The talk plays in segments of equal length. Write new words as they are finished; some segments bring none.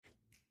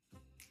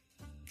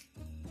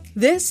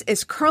This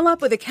is Curl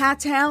Up with a Cat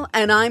Tale,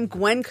 and I'm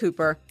Gwen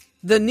Cooper,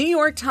 the New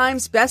York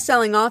Times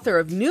bestselling author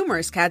of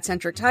numerous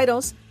cat-centric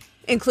titles,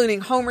 including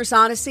Homer's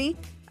Odyssey,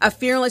 A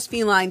Fearless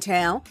Feline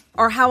Tale,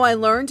 or How I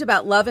Learned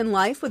About Love and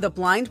Life with a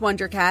Blind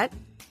Wonder Cat,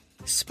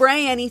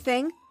 Spray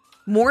Anything,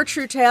 More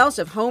True Tales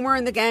of Homer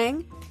and the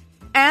Gang,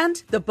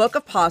 and The Book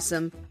of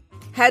Possum,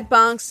 Head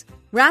Bonks,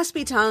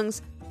 Raspy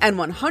Tongues, and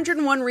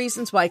 101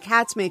 Reasons Why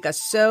Cats Make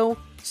Us So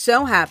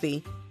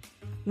happy.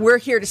 We're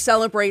here to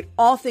celebrate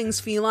all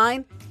things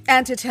feline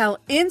and to tell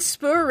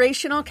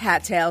inspirational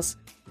cat tales.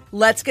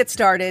 Let's get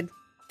started.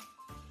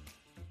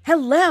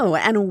 Hello,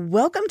 and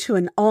welcome to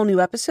an all-new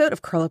episode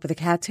of Curl Up with a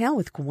Cat Tale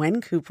with Gwen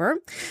Cooper.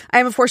 I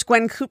am, of course,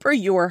 Gwen Cooper,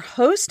 your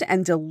host,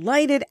 and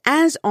delighted,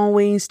 as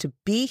always, to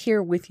be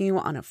here with you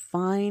on a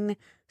fine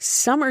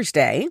summer's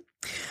day.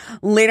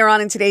 Later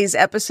on in today's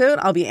episode,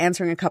 I'll be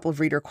answering a couple of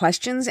reader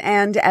questions,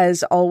 and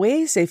as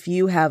always, if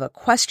you have a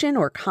question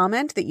or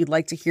comment that you'd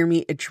like to hear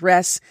me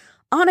address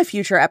on a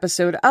future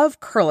episode of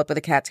Curl Up with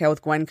a Cat Tale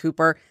with Gwen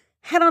Cooper,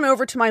 head on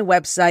over to my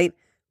website,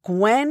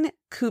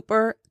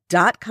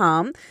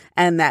 GwenCooper.com,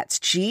 and that's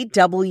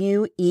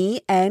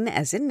GWEN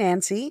as in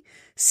Nancy,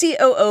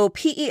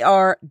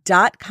 COOPER.com,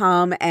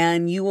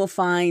 and you will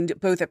find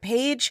both a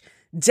page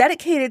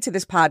dedicated to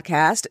this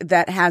podcast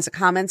that has a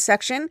comments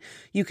section.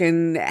 You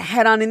can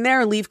head on in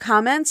there, leave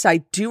comments. I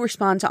do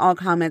respond to all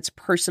comments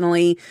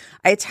personally.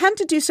 I attempt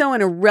to do so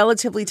in a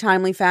relatively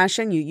timely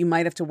fashion. You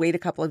might have to wait a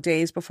couple of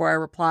days before I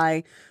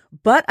reply,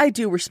 but I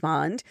do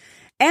respond.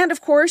 And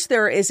of course,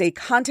 there is a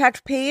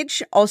contact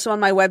page also on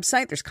my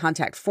website. There's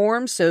contact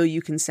forms, so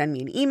you can send me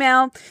an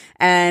email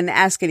and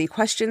ask any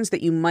questions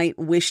that you might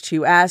wish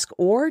to ask,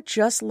 or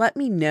just let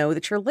me know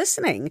that you're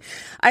listening.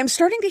 I'm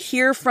starting to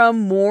hear from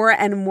more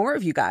and more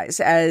of you guys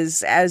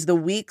as the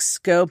weeks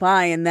go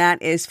by, and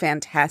that is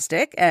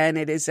fantastic. And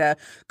it is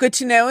good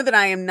to know that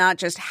I am not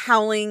just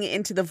howling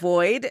into the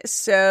void.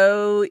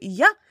 So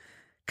yeah.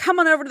 Come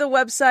on over to the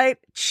website,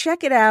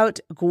 check it out,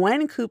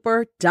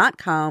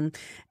 GwenCooper.com,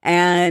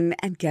 and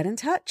get in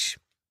touch.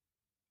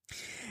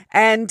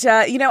 And,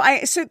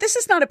 so this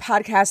is not a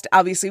podcast,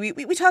 obviously.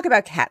 We talk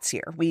about cats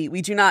here.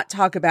 We do not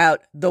talk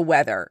about the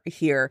weather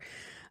here,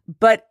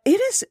 but it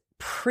is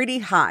pretty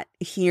hot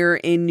here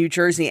in New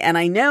Jersey. And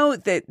I know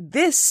that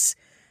this,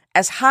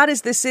 as hot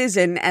as this is,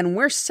 and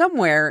we're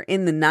somewhere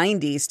in the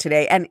 90s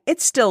today, and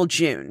it's still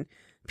June.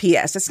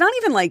 P.S. It's not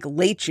even like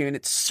late June.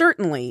 It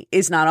certainly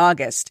is not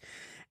August.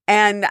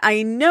 And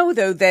I know,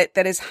 though, that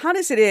as hot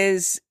as it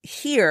is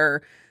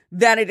here,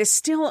 that it is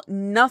still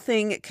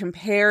nothing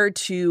compared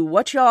to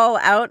what y'all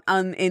out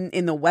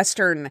in the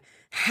western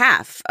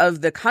half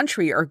of the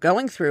country are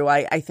going through.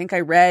 I think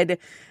I read,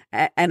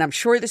 and I'm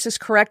sure this is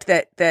correct,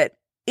 that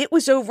it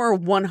was over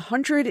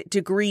 100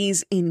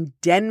 degrees in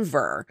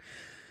Denver.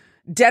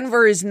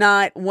 Denver is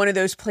not one of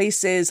those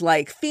places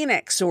like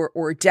Phoenix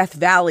or Death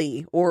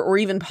Valley or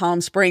even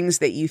Palm Springs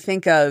that you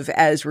think of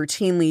as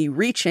routinely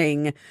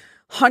reaching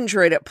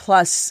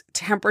 100+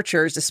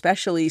 temperatures,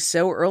 especially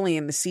so early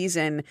in the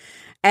season.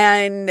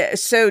 And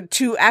so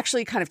to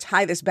actually kind of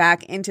tie this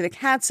back into the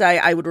cats,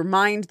 I would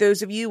remind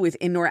those of you with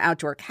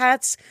indoor-outdoor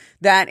cats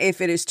that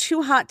if it is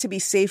too hot to be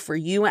safe for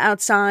you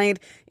outside,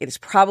 it is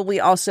probably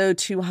also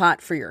too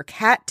hot for your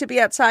cat to be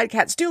outside.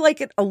 Cats do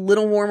like it a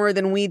little warmer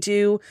than we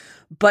do,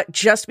 but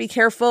just be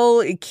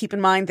careful. Keep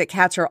in mind that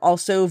cats are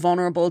also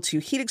vulnerable to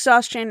heat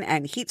exhaustion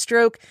and heat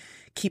stroke.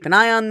 Keep an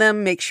eye on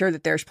them. Make sure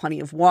that there's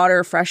plenty of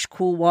water, fresh,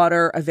 cool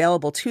water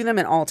available to them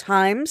at all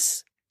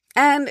times.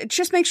 And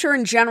just make sure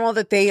in general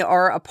that they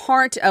are a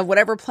part of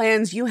whatever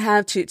plans you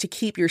have to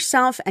keep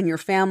yourself and your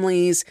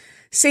families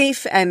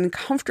safe and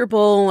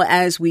comfortable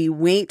as we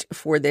wait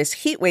for this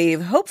heat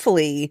wave,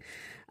 hopefully,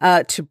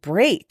 to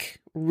break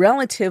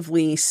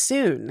relatively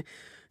soon.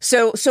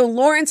 So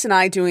Lawrence and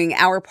I doing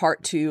our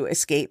part to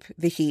escape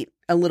the heat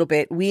a little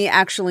bit. We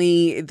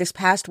actually, this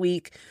past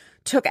week,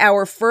 took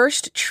our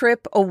first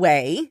trip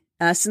away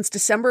since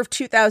December of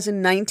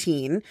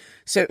 2019.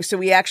 So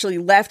we actually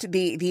left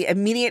the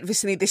immediate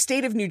vicinity, the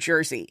state of New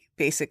Jersey,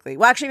 basically.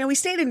 Well, actually, no, we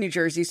stayed in New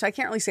Jersey, so I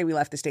can't really say we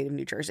left the state of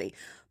New Jersey.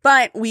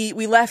 But we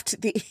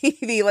left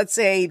the let's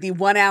say, the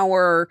 1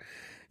 hour.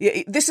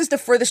 This is the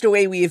furthest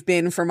away we have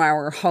been from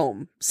our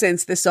home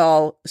since this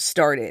all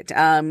started.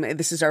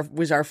 This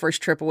was our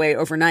first trip away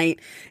overnight.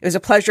 It was a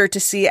pleasure to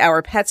see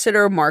our pet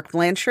sitter, Mark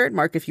Blanchard.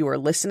 Mark, if you are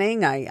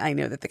listening, I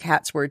know that the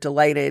cats were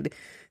delighted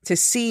to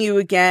see you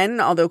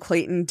again, although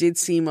Clayton did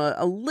seem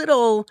a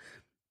little,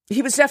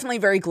 he was definitely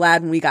very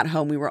glad when we got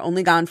home. We were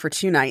only gone for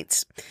 2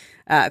 nights.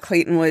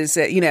 Clayton was,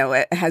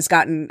 has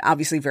gotten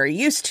obviously very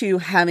used to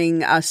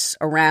having us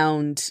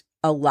around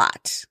a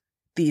lot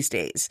these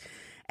days.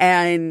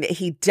 And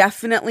he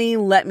definitely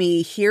let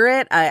me hear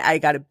it. I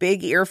got a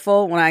big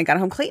earful when I got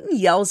home. Clayton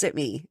yells at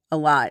me a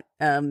lot.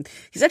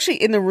 He's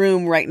actually in the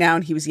room right now,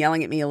 and he was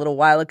yelling at me a little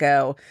while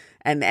ago.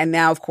 And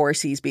now, of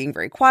course, he's being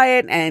very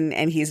quiet,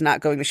 and he's not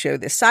going to show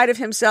this side of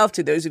himself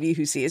to those of you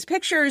who see his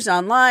pictures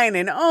online.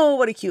 And oh,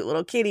 what a cute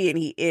little kitty. And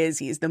he is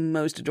the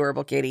most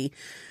adorable kitty.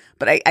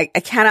 But I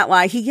cannot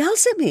lie. He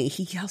yells at me.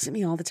 He yells at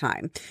me all the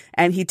time.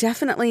 And he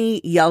definitely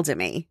yelled at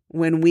me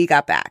when we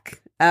got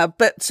back.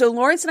 But so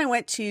Lawrence and I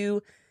went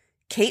to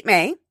Cape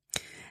May.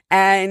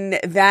 And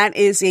that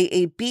is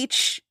a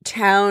beach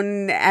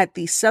town at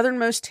the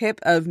southernmost tip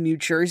of New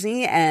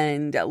Jersey,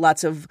 and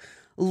lots of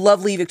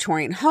lovely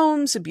Victorian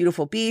homes, a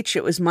beautiful beach.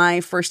 It was my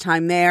first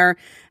time there,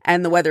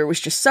 and the weather was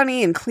just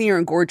sunny and clear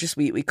and gorgeous.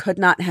 We could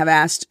not have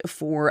asked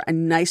for a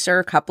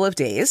nicer couple of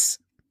days.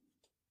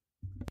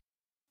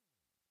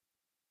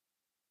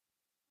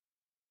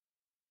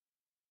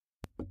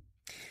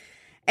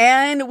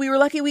 And we were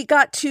lucky we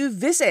got to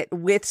visit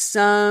with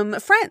some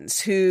friends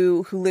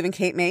who live in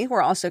Cape May, who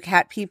are also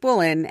cat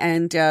people.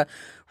 And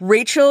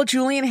Rachel,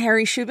 Julie, and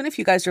Harry Shubin, if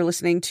you guys are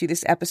listening to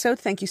this episode,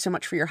 thank you so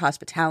much for your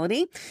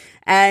hospitality.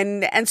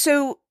 And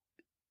so,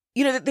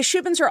 you know, the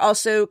Shubins are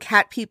also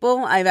cat people.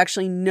 I've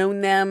actually known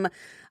them.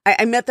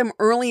 I met them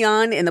early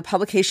on in the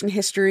publication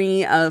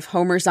history of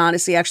Homer's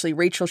Odyssey. Actually,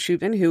 Rachel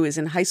Shubin, who was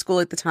in high school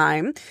at the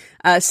time,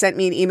 sent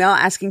me an email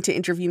asking to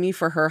interview me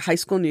for her high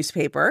school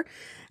newspaper.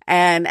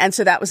 And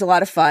so that was a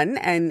lot of fun,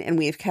 and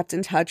we have kept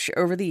in touch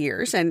over the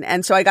years.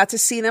 And so I got to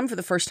see them for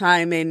the first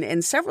time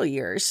in several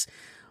years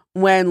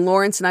when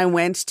Lawrence and I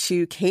went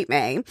to Cape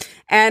May.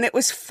 And it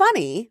was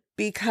funny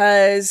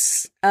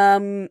because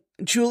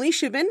Julie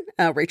Shubin,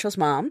 Rachel's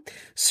mom,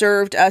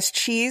 served us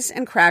cheese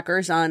and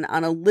crackers on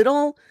a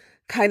little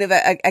kind of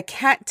a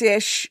cat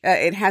dish.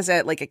 It has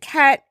a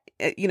cat,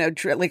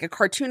 like a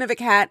cartoon of a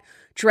cat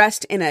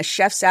dressed in a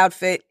chef's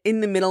outfit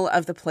in the middle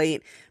of the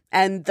plate.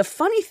 And the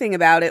funny thing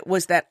about it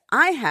was that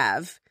I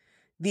have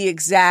the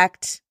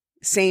exact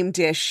same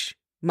dish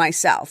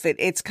myself.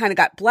 It's kind of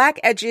got black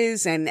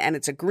edges and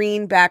it's a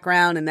green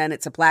background, and then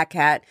it's a black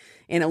cat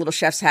in a little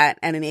chef's hat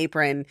and an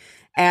apron.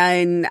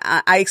 And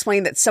I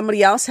explained that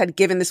somebody else had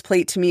given this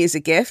plate to me as a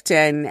gift,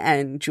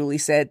 and Julie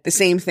said the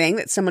same thing,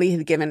 that somebody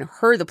had given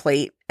her the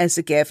plate as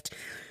a gift.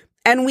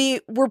 And we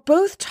were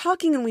both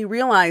talking, and we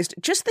realized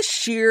just the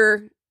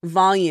sheer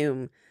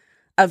volume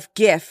of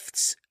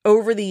gifts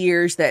over the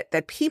years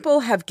that people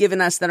have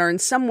given us that are in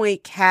some way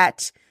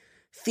cat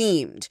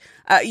themed,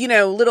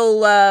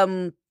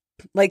 little,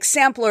 like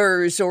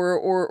samplers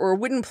or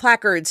wooden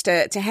placards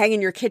to hang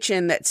in your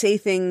kitchen that say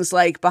things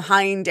like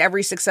behind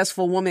every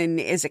successful woman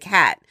is a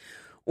cat,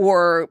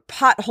 or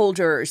pot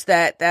holders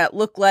that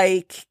look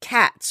like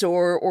cats,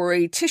 or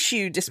a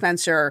tissue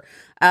dispenser,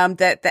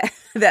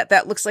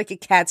 that looks like a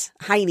cat's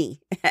hiney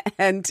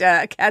and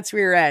a cat's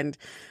rear end.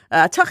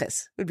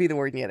 Tuchus would be the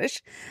word in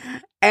Yiddish.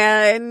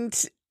 And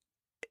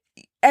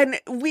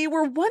we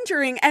were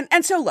wondering,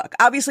 and so look,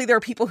 obviously there are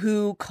people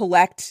who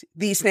collect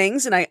these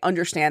things, and I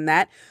understand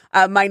that.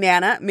 My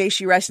Nana, may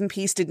she rest in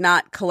peace, did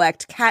not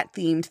collect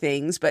cat-themed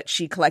things, but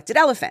she collected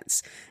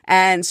elephants.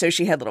 And so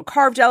she had little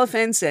carved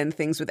elephants and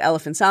things with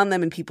elephants on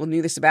them, and people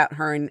knew this about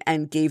her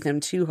and gave them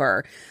to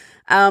her.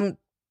 But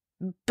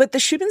the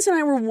Shubins and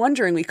I were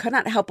wondering, we could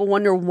not help but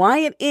wonder why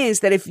it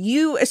is that as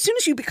soon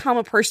as you become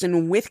a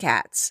person with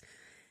cats,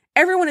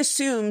 everyone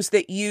assumes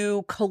that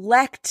you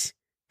collect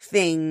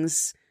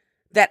things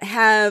that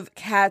have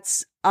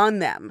cats on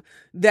them,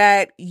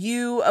 that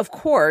you, of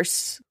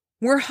course,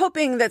 were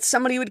hoping that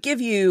somebody would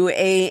give you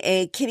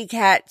a kitty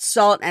cat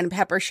salt and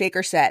pepper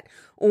shaker set,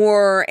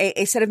 or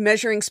a set of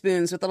measuring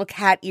spoons with little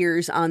cat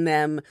ears on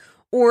them,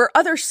 or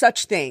other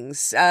such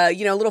things, a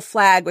little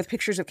flag with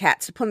pictures of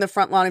cats to put on the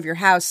front lawn of your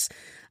house.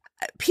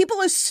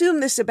 People assume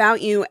this about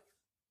you.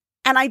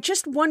 And I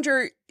just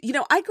wonder,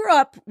 I grew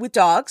up with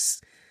dogs.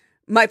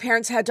 My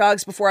parents had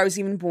dogs before I was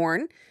even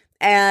born.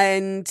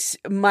 And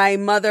my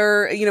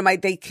mother,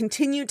 they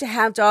continued to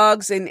have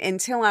dogs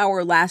until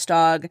our last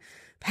dog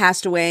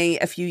passed away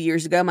a few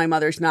years ago. My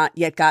mother's not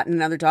yet gotten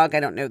another dog.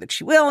 I don't know that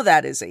she will.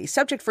 That is a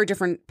subject for a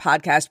different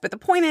podcast. But the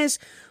point is,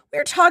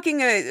 we're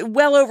talking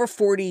well over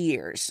 40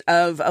 years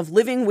of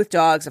living with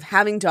dogs, of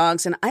having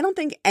dogs. And I don't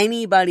think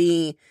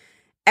anybody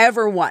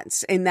ever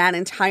once in that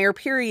entire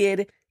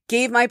period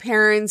gave my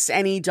parents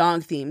any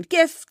dog-themed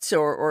gifts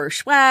or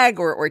swag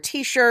or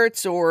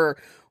T-shirts or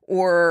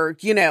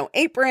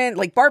apron,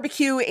 like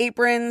barbecue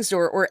aprons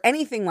or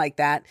anything like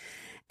that.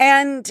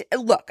 And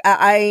look,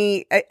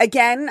 I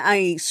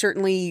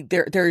certainly,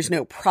 there's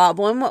no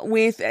problem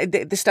with,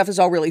 the stuff is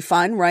all really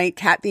fun, right?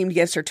 Cat themed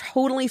gifts are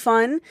totally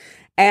fun.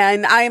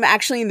 And I am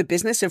actually in the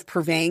business of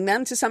purveying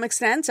them to some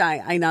extent.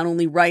 I not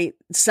only write,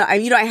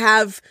 I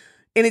have,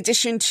 in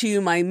addition to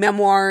my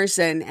memoirs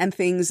and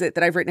things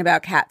that I've written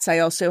about cats, I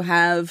also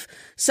have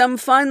some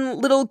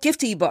fun little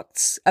gifty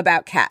books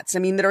about cats.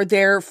 that are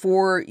there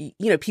for,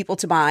 people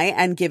to buy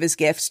and give as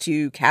gifts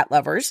to cat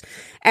lovers.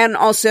 And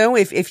also,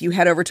 if you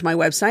head over to my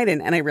website,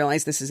 and I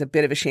realize this is a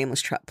bit of a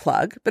shameless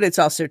plug, but it's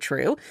also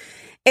true.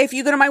 If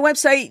you go to my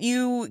website,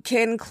 you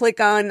can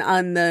click on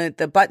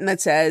the button that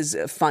says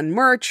fun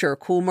merch or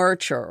cool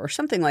merch or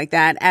something like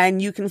that.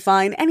 And you can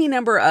find any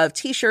number of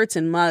t-shirts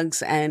and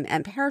mugs and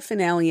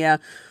paraphernalia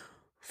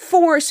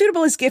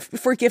suitable as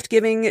gift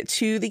giving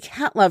to the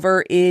cat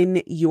lover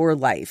in your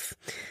life.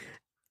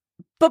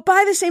 But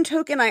by the same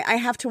token, I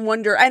have to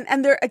wonder,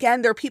 and there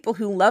are people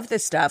who love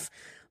this stuff,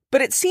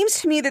 But it seems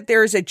to me that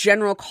there's a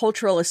general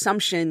cultural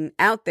assumption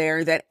out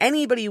there that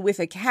anybody with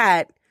a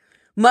cat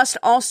must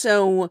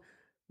also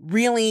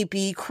really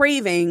be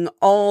craving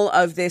all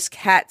of this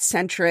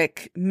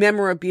cat-centric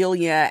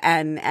memorabilia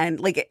and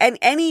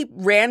any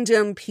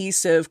random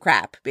piece of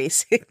crap,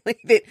 basically,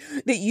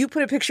 that you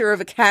put a picture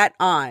of a cat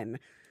on.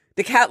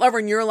 The cat lover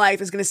in your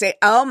life is going to say,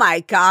 oh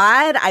my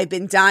God, I've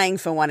been dying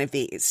for one of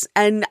these.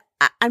 And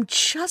I'm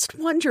just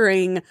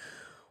wondering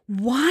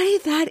why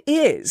that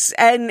is.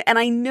 And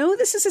I know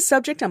this is a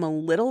subject I'm a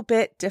little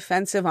bit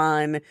defensive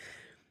on,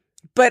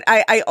 but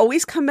I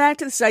always come back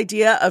to this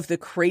idea of the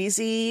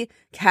crazy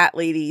cat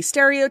lady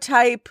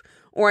stereotype,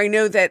 or I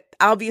know that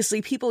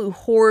obviously people who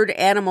hoard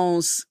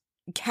animals,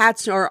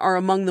 cats are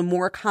among the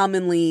more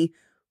commonly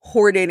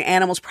hoarded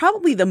animals,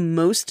 probably the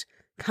most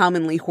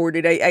commonly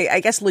hoarded. I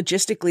guess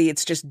logistically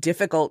it's just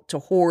difficult to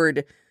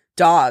hoard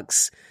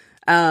dogs.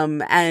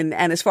 And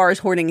as far as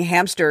hoarding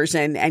hamsters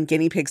and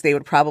guinea pigs, they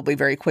would probably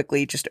very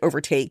quickly just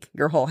overtake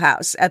your whole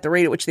house at the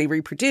rate at which they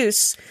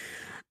reproduce.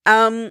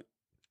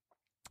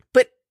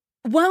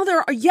 While there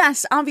are,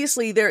 yes,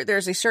 obviously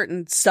there's a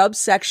certain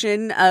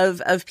subsection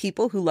of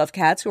people who love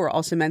cats who are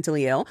also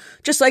mentally ill,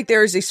 just like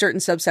there is a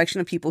certain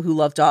subsection of people who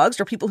love dogs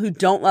or people who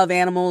don't love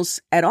animals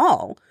at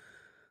all,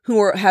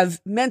 who have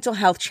mental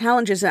health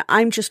challenges. And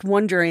I'm just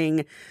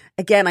wondering,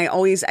 again,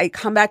 I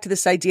come back to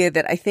this idea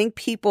that I think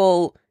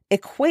people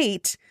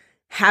equate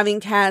having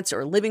cats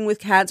or living with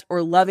cats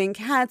or loving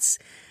cats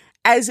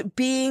as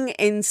being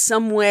in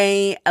some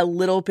way a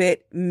little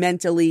bit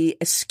mentally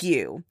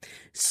askew,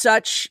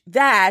 such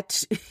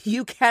that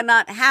you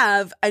cannot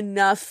have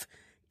enough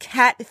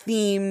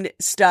cat-themed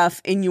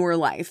stuff in your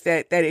life.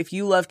 That if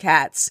you love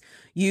cats,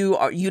 you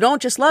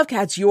don't just love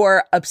cats,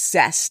 you're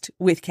obsessed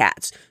with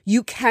cats.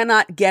 You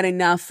cannot get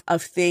enough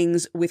of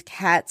things with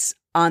cats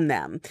on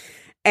them.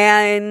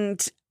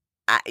 And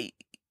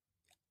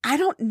I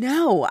don't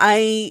know.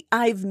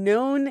 I've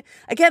known,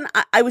 again,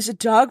 I was a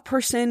dog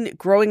person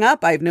growing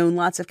up. I've known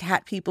lots of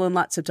cat people and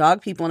lots of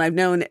dog people, and I've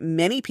known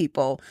many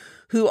people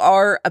who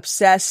are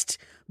obsessed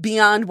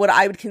beyond what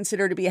I would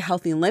consider to be a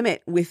healthy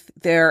limit with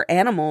their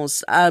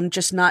animals. I'm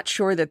just not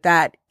sure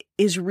that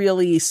is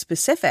really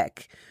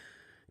specific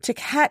to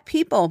cat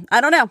people. I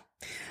don't know.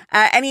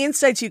 Any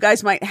insights you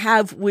guys might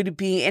have would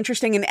be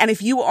interesting. And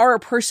if you are a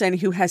person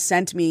who has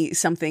sent me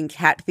something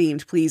cat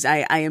themed, please,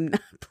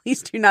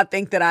 please do not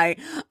think that I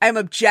am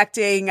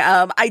objecting.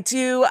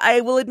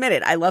 I will admit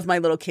it. I love my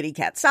little kitty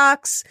cat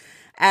socks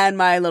and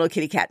my little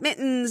kitty cat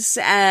mittens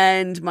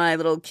and my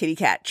little kitty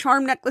cat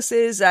charm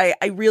necklaces. I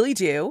really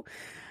do.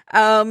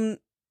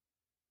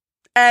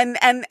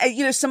 And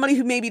somebody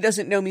who maybe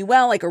doesn't know me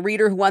well, like a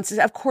reader who wants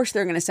to, of course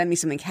they're going to send me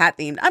something cat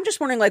themed. I'm just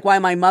wondering why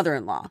my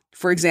mother-in-law,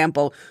 for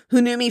example,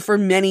 who knew me for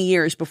many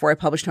years before I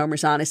published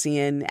Homer's Odyssey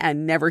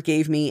and never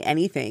gave me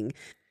anything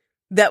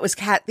that was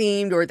cat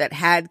themed or that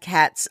had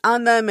cats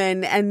on them.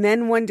 And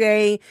then one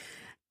day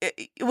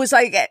it was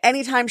like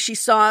anytime she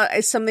saw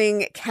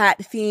something cat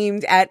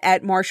themed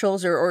at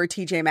Marshall's or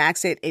TJ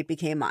Maxx, it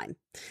became mine.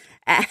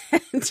 And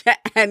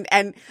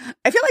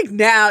I feel like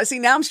now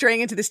I'm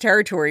straying into this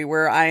territory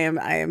where I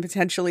am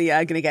potentially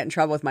going to get in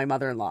trouble with my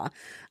mother-in-law,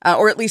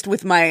 or at least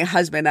with my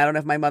husband. I don't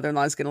know if my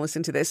mother-in-law is going to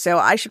listen to this, so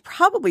I should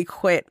probably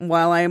quit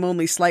while I am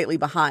only slightly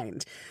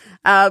behind.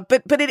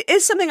 But it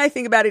is something I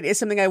think about. It is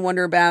something I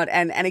wonder about.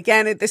 And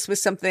again, this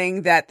was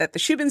something that the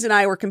Shubins and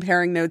I were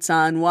comparing notes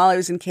on while I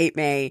was in Cape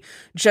May.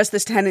 Just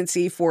this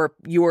tendency for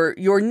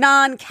your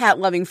non-cat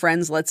loving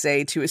friends, let's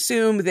say, to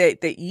assume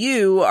that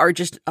you are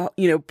just,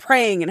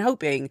 praying and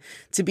hoping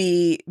to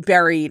be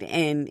buried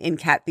in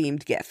cat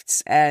themed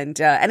gifts. And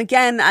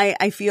again,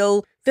 I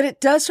feel that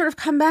it does sort of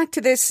come back to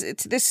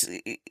this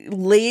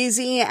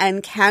lazy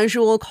and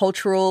casual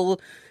cultural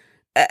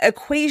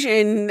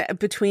equation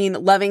between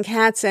loving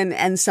cats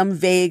and some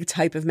vague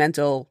type of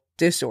mental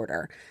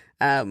disorder,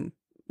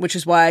 which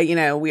is why,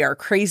 we are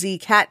crazy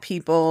cat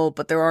people,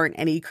 but there aren't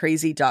any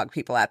crazy dog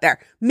people out there.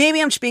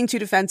 Maybe I'm just being too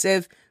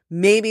defensive.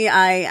 Maybe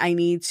I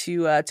need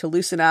to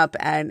loosen up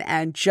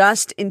and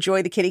just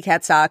enjoy the kitty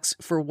cat socks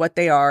for what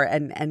they are.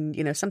 And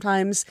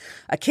sometimes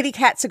a kitty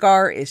cat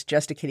cigar is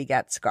just a kitty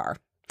cat cigar.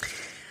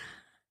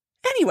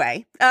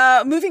 Anyway,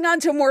 moving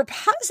on to a more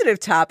positive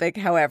topic,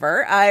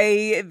 however,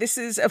 this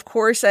is, of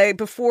course,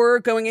 before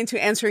going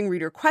into answering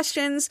reader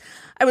questions,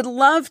 I would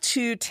love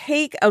to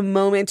take a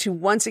moment to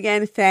once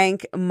again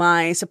thank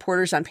my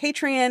supporters on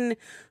Patreon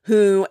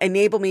who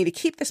enable me to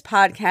keep this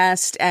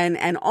podcast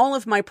and all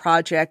of my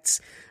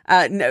projects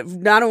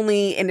not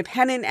only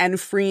independent and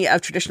free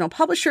of traditional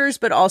publishers,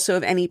 but also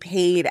of any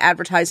paid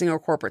advertising or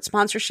corporate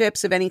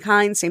sponsorships of any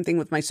kind. Same thing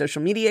with my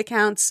social media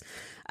accounts.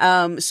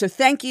 So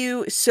thank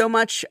you so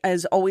much,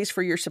 as always,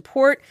 for your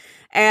support.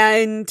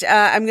 And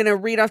I'm going to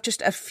read off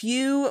just a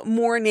few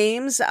more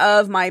names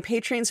of my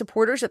Patreon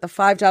supporters at the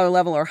 $5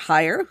 level or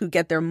higher who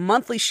get their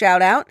monthly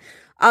shout out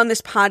on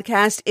this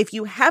podcast. If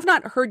you have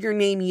not heard your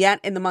name yet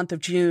in the month of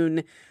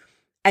June,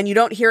 and you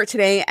don't hear it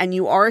today, and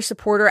you are a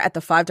supporter at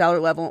the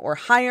 $5 level or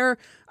higher,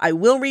 I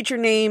will read your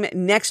name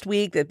next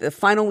week, the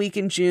final week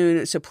in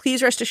June. So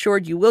please rest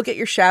assured you will get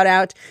your shout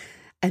out.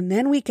 And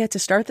then we get to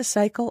start the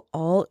cycle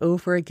all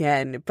over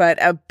again.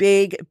 But a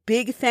big,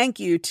 big thank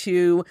you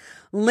to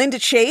Linda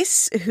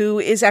Chase, who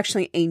is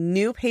actually a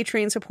new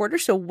Patreon supporter.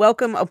 So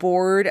welcome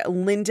aboard,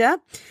 Linda.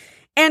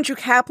 Andrew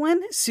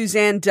Kaplan,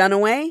 Suzanne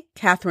Dunaway,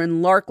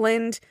 Catherine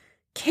Larkland,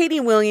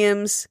 Katie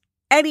Williams,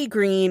 Eddie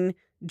Green,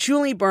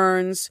 Julie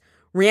Burns,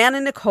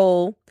 Rhiannon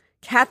Nicole,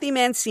 Kathy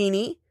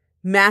Mancini,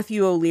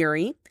 Matthew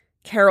O'Leary,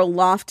 Carol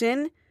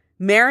Lofton,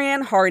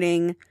 Marianne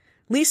Harding,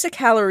 Lisa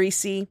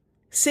Calarisi,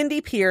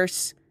 Cindy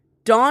Pierce,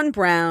 Dawn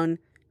Brown,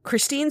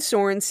 Christine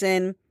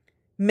Sorensen,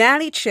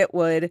 Maddie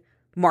Chitwood,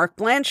 Mark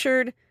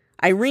Blanchard,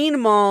 Irene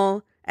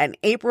Mall, and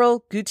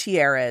April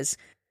Gutierrez.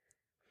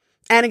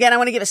 And again, I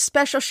want to give a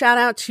special shout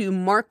out to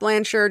Mark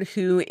Blanchard,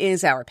 who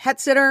is our pet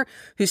sitter,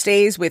 who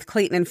stays with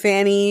Clayton and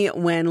Fanny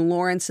when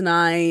Lawrence and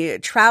I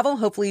travel.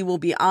 Hopefully we'll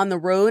be on the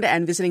road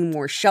and visiting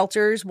more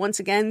shelters once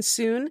again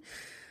soon.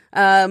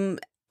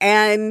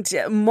 And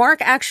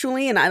Mark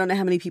actually, and I don't know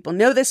how many people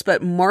know this,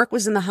 but Mark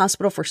was in the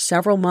hospital for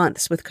several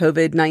months with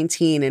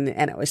COVID-19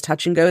 and it was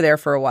touch and go there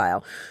for a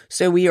while.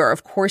 So we are,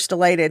 of course,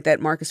 delighted that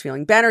Mark is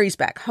feeling better. He's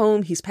back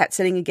home. He's pet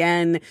sitting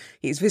again.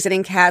 He's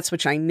visiting cats,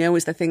 which I know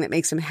is the thing that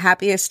makes him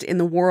happiest in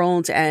the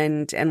world.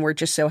 And we're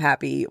just so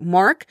happy,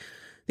 Mark,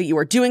 that you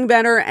are doing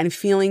better and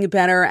feeling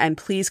better. And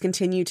please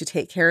continue to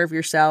take care of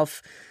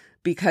yourself,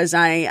 because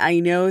I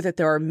know that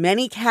there are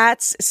many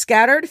cats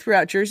scattered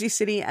throughout Jersey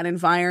City and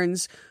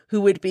environs who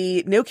would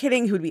be, no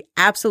kidding, who would be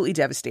absolutely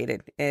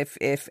devastated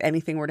if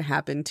anything were to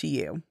happen to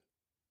you.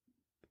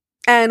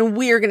 And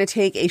we are going to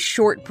take a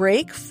short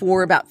break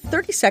for about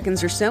 30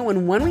 seconds or so.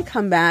 And when we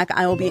come back,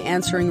 I will be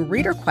answering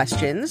reader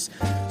questions.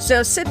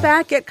 So sit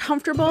back, get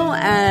comfortable,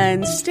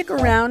 and stick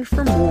around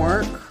for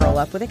more Curl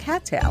Up with a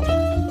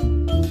Cattail.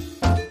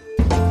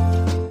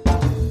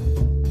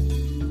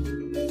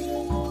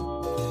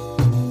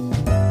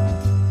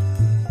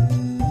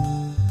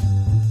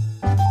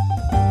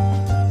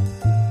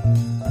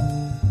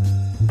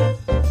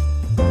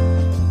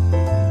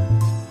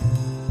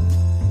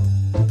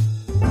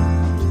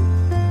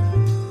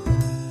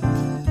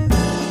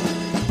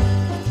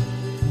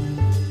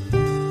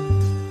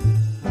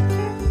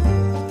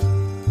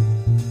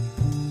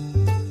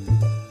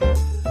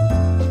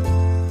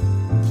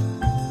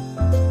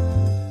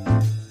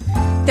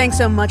 Thanks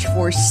so much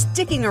for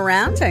sticking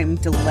around. I'm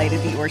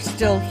delighted that you are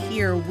still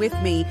here with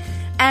me.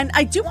 And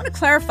I do want to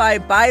clarify,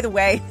 by the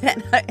way,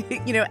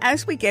 that,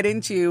 as we get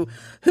into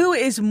who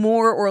is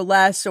more or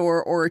less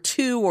or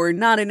too or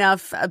not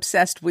enough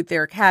obsessed with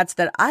their cats,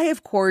 that I,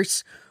 of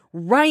course,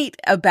 write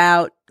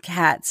about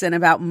cats and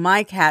about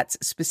my cats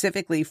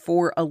specifically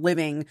for a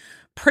living.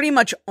 Pretty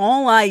much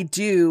all I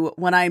do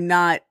when I'm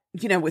not,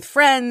 with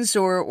friends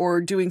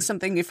or doing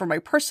something for my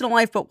personal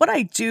life, but what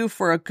I do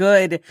for a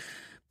good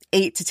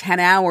 8 to 10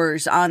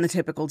 hours on the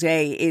typical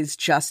day is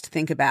just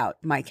think about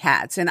my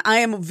cats. And I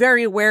am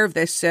very aware of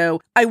this, so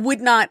I would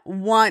not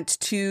want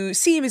to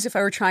seem as if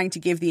I were trying to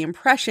give the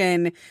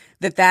impression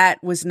that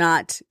that was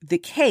not the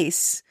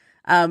case,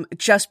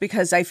 just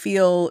because I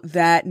feel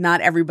that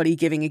not everybody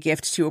giving a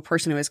gift to a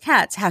person who has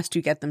cats has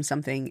to get them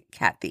something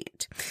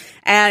cat-themed.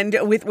 And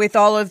with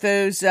all of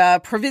those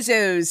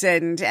provisos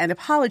and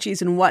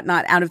apologies and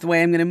whatnot out of the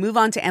way, I'm going to move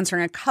on to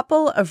answering a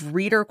couple of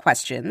reader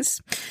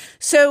questions.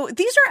 So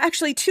these are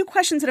actually 2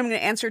 questions that I'm going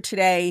to answer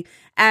today.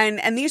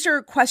 And these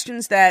are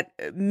questions that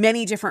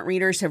many different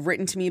readers have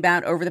written to me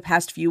about over the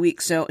past few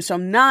weeks. So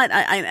I'm not,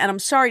 and I'm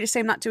sorry to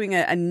say I'm not doing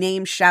a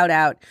name shout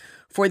out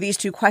for these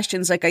 2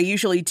 questions like I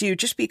usually do,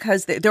 just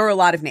because there are a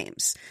lot of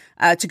names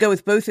to go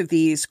with both of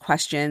these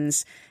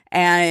questions.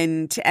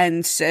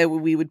 And so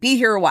we would be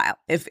here a while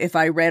if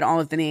I read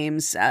all of the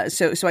names.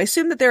 So I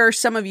assume that there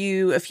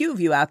are a few of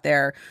you out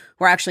there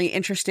who are actually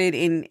interested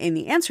in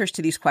the answers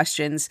to these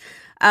questions.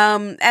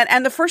 And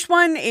the first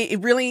one, it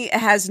really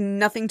has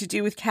nothing to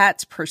do with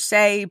cats per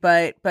se,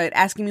 but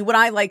asking me what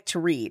I like to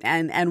read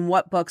and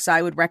what books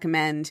I would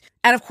recommend.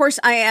 And of course,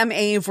 I am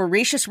a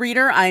voracious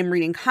reader. I'm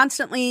reading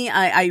constantly.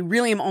 I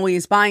really am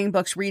always buying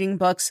books, reading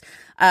books.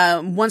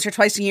 Once or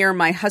twice a year,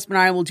 my husband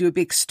and I will do a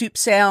big stoop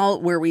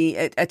sale where we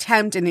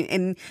attempt in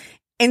an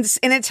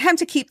attempt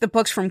to keep the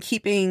books from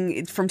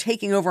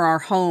taking over our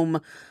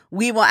home.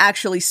 We will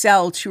actually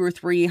sell 200 or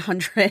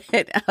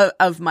 300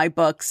 of my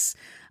books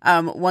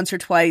once or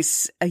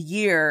twice a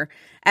year.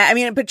 I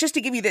mean, but just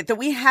to give you that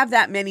we have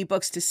that many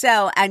books to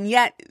sell, and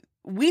yet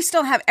we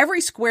still have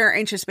every square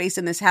inch of space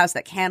in this house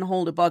that can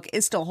hold a book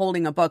is still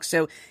holding a book.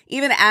 So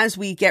even as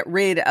we get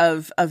rid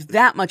of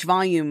that much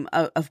volume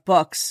of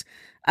books,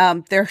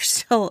 there's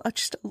still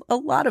just a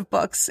lot of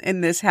books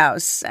in this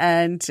house.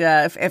 And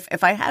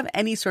if I have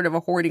any sort of a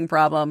hoarding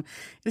problem,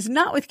 it is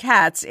not with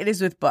cats, it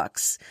is with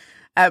books.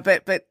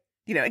 But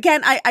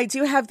again, I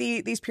do have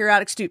these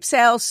periodic stoop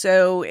sales,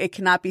 so it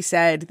cannot be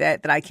said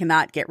that I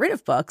cannot get rid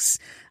of books.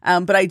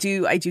 But I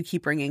do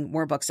keep bringing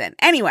more books in.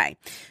 Anyway,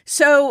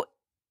 so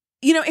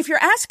if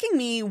you're asking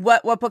me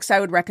what books I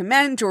would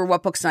recommend or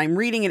what books I'm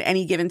reading at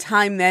any given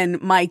time, then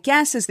my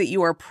guess is that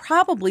you are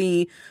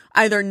probably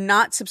either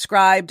not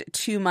subscribed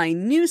to my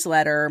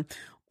newsletter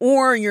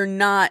or you're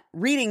not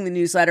reading the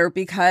newsletter,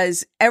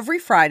 because every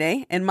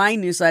Friday in my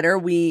newsletter,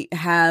 we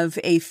have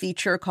a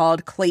feature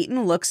called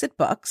Clayton Looks at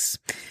Books.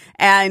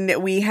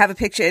 And we have a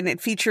picture, and it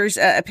features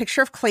a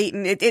picture of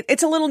Clayton.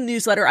 It's a little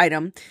newsletter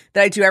item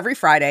that I do every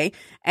Friday.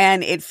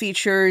 And it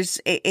features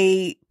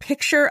a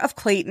picture of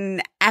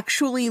Clayton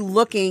actually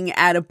looking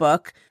at a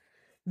book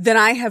that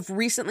I have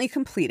recently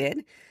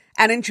completed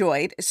and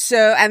enjoyed.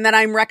 And that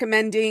I'm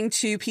recommending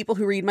to people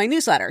who read my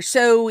newsletter.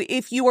 So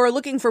if you are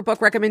looking for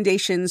book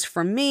recommendations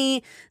from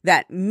me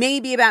that may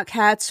be about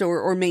cats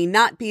or may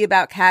not be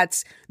about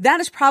cats,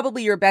 that is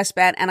probably your best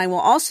bet. And I will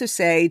also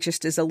say,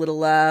 just as a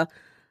little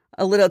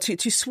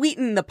to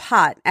sweeten the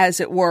pot,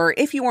 as it were,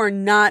 if you are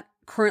not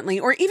currently,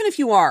 or even if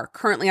you are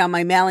currently on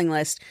my mailing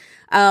list,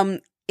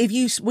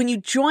 when you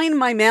join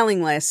my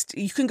mailing list,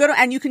 you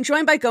can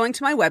join by going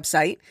to my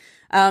website.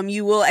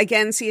 You will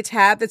again see a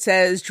tab that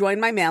says join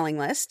my mailing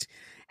list.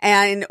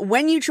 And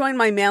when you join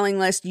my mailing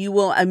list, you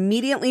will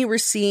immediately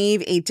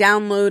receive a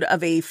download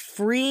of a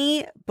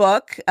free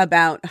book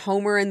about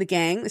Homer and the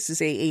gang. This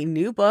is a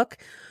new book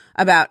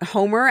about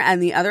Homer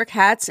and the other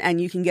cats, and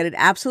you can get it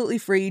absolutely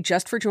free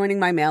just for joining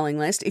my mailing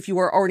list. If you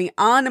are already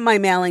on my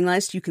mailing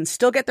list, you can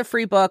still get the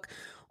free book.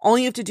 All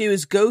you have to do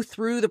is go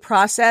through the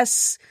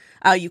process.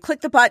 You click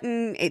the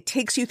button. It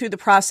takes you through the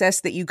process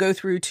that you go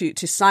through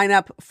to sign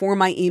up for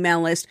my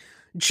email list.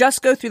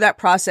 Just go through that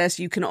process.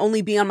 You can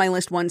only be on my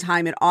list one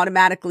time. It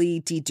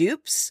automatically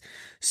dedupes.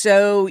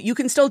 So you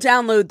can still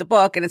download the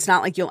book, and it's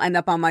not like you'll end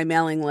up on my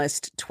mailing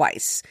list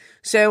twice.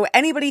 So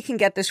anybody can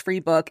get this free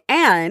book.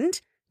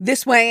 And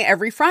this way,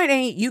 every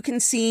Friday, you can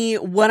see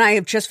what I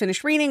have just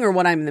finished reading or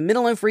what I'm in the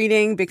middle of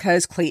reading,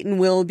 because Clayton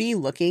will be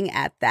looking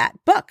at that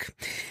book.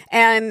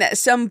 And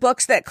some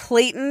books that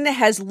Clayton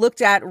has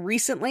looked at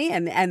recently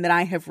and that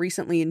I have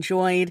recently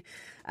enjoyed.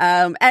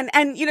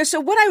 So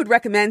what I would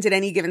recommend at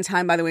any given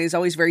time, by the way, is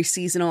always very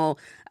seasonal,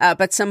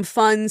 but some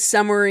fun,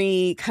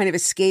 summery, kind of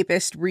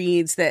escapist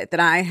reads that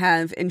I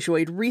have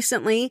enjoyed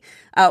recently.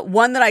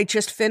 One that I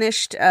just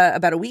finished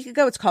about a week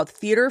ago, it's called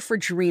Theatre for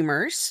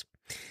Dreamers.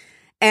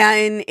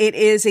 And it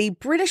is a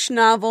British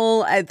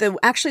novel.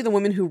 The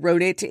woman who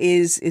wrote it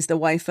is the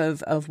wife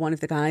of one of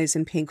the guys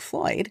in Pink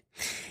Floyd.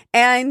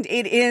 And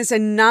it is a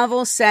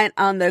novel set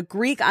on the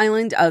Greek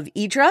island of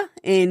Hydra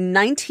in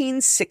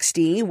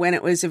 1960, when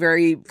it was a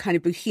very kind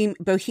of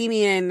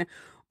bohemian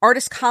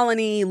artist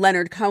colony.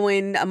 Leonard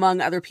Cohen,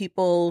 among other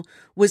people,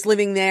 was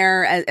living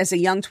there as a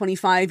young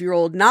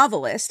 25-year-old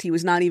novelist. He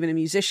was not even a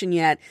musician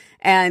yet.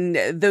 And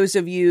those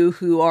of you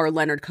who are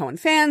Leonard Cohen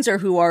fans or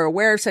who are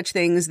aware of such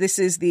things, this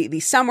is the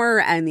summer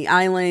and the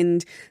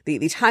island,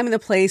 the time and the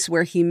place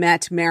where he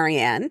met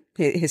Marianne,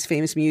 his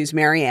famous muse,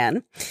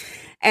 Marianne.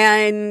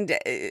 And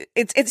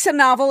it's a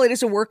novel. It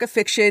is a work of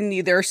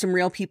fiction. There are some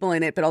real people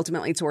in it, but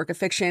ultimately it's a work of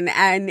fiction.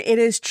 And it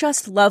is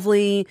just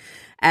lovely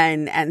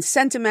and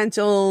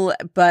sentimental,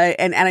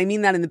 and I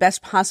mean that in the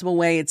best possible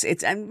way. It's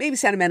and maybe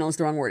sentimental is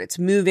the wrong word. It's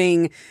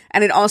moving.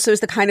 And it also is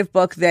the kind of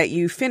book that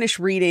you finish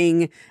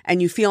reading and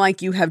you feel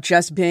like you have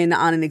just been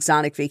on an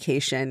exotic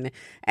vacation.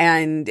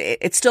 And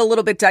it's still a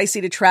little bit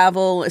dicey to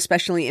travel,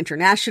 especially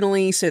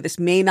internationally. So this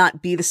may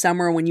not be the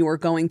summer when you are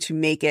going to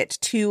make it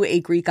to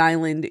a Greek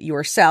island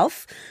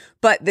yourself.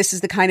 But this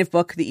is the kind of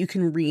book that you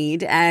can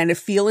read and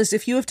feel as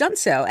if you have done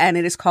so. And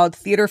it is called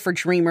Theatre for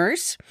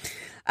Dreamers.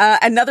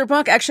 Another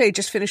book, actually, I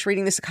just finished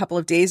reading this a couple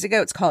of days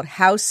ago. It's called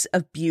House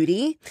of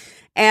Beauty.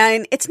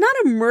 And it's not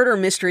a murder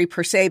mystery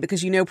per se,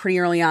 because you know pretty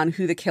early on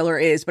who the killer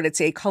is, but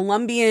it's a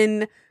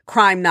Colombian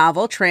crime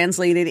novel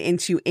translated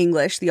into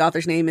English. The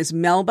author's name is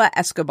Melba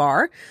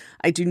Escobar.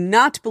 I do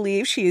not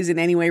believe she is in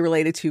any way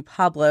related to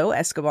Pablo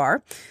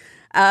Escobar.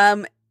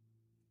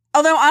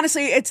 Although,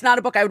 honestly, it's not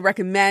a book I would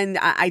recommend.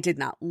 I did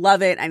not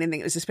love it. I didn't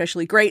think it was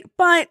especially great,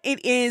 but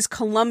it is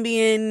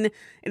Colombian.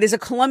 It is a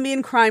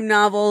Colombian crime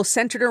novel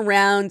centered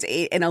around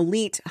an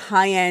elite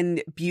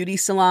high-end beauty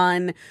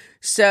salon.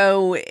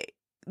 So,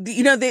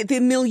 the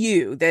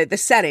milieu, the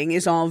setting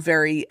is all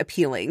very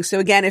appealing. So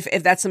again, if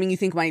that's something you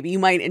think you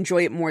might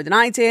enjoy it more than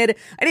I did.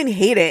 I didn't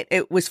hate it.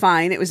 It was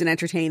fine. It was an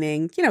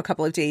entertaining,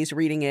 couple of days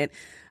reading it.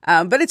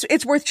 But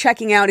it's worth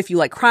checking out if you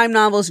like crime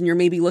novels and you're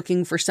maybe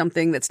looking for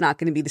something that's not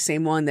going to be the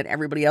same one that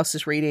everybody else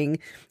is reading.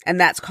 And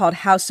that's called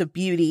House of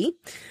Beauty.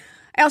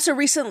 I also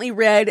recently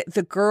read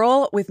The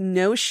Girl with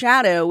No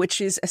Shadow, which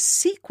is a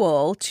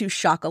sequel to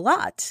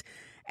Chocolat.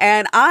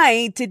 And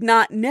I did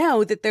not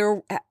know that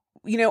there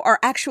are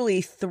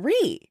actually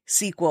 3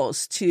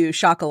 sequels to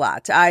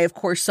Chocolat. I, of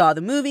course, saw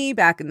the movie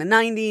back in the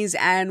 90s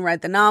and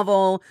read the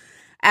novel.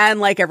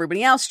 And like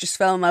everybody else, just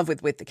fell in love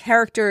with the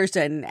characters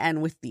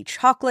and with the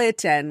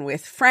chocolate and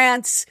with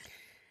France.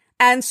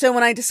 And so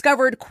when I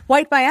discovered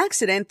quite by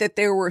accident that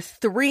there were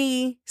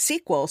 3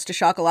 sequels to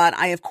Chocolat,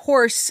 I, of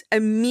course,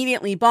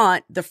 immediately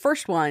bought the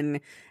first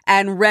one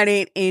and read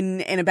it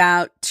in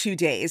about 2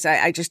 days.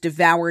 I just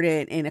devoured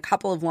it in a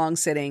couple of long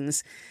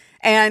sittings.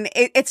 And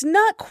it's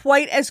not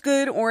quite as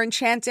good or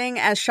enchanting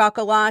as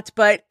Chocolat,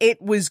 but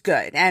it was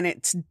good. And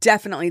it's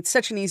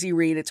such an easy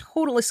read. It's a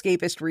total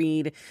escapist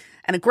read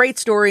and a great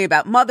story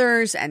about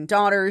mothers and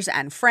daughters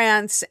and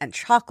France and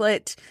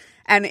chocolate.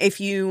 And if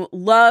you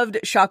loved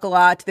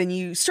Chocolat, then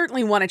you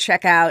certainly want to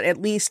check out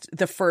at least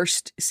the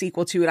first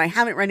sequel to it. I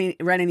haven't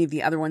read any of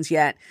the other ones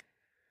yet,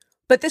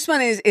 but this one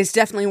is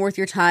definitely worth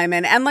your time.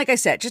 And like I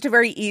said, just a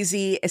very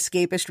easy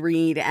escapist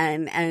read.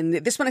 And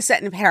this one is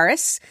set in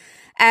Paris.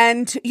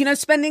 And,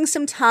 spending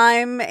some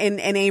time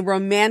in a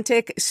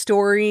romantic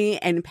story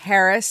in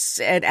Paris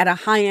at a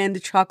high-end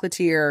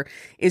chocolatier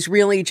is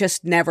really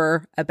just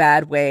never a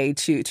bad way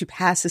to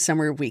pass a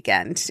summer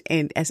weekend,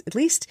 and at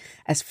least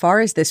as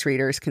far as this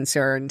reader is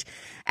concerned.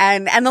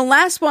 And the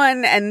last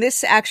one, and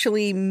this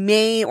actually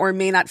may or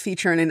may not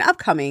feature in an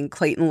upcoming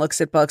Clayton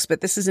Looks at Books, but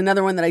this is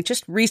another one that I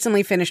just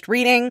recently finished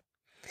reading.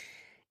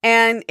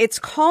 And it's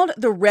called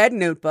The Red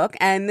Notebook,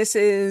 and this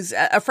is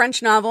a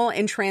French novel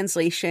in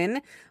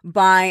translation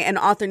by an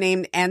author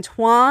named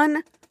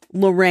Antoine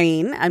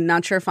Lorraine. I'm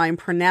not sure if I'm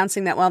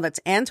pronouncing that well.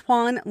 That's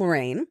Antoine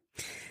Lorraine.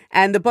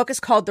 And the book is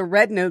called The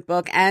Red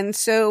Notebook. And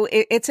so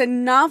it's a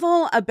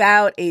novel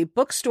about a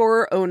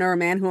bookstore owner, a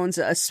man who owns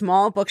a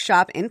small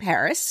bookshop in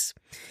Paris.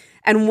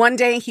 And one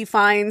day he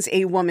finds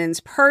a woman's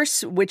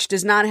purse, which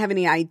does not have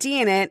any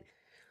ID in it,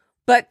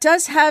 but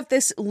does have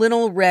this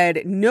little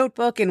red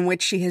notebook in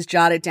which she has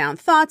jotted down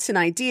thoughts and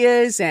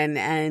ideas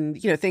and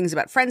things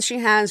about friends she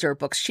has or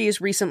books she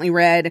has recently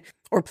read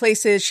or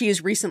places she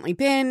has recently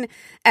been.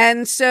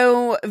 And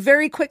so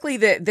very quickly,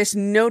 this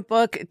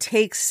notebook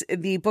takes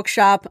the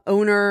bookshop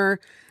owner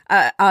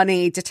on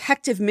a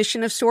detective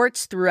mission of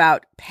sorts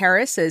throughout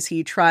Paris as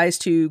he tries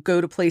to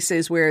go to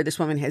places where this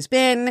woman has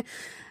been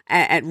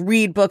and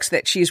read books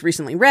that she's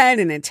recently read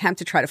in an attempt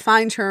to try to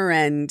find her.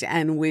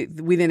 And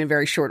within a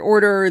very short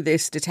order,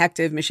 this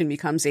detective mission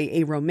becomes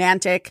a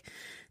romantic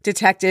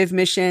detective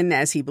mission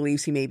as he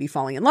believes he may be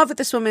falling in love with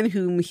this woman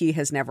whom he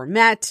has never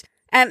met.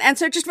 And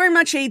so just very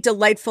much a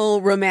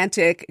delightful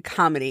romantic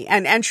comedy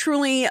and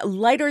truly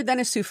lighter than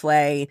a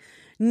souffle.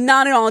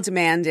 Not at all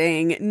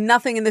demanding.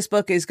 Nothing in this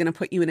book is going to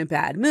put you in a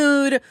bad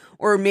mood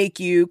or make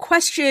you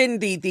question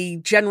the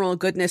general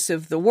goodness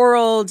of the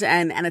world.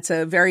 And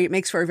it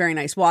makes for a very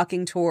nice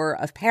walking tour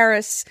of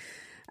Paris.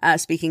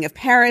 Speaking of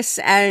Paris.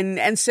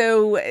 And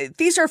so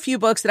these are a few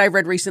books that I've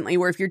read recently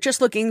where if you're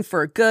just looking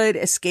for a good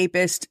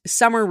escapist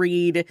summer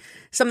read,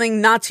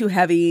 something not too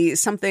heavy,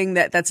 something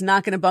that's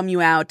not going to bum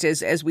you out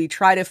as we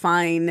try to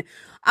find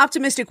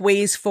optimistic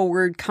ways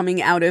forward coming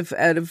out of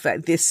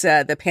this,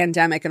 the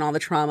pandemic and all the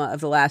trauma of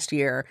the last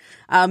year.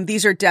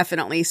 These are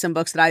definitely some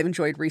books that I've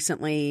enjoyed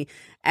recently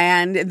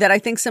and that I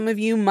think some of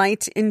you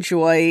might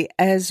enjoy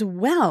as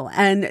well.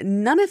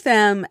 And none of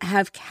them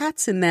have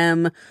cats in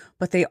them,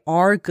 but they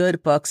are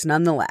good books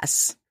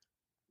nonetheless.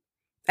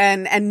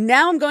 And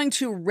now I'm going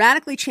to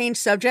radically change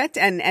subject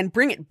and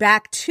bring it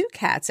back to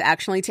cats,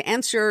 actually, to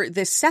answer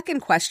this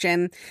second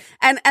question.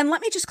 And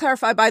let me just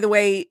clarify, by the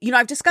way,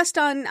 I've discussed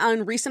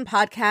on recent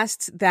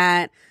podcasts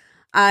that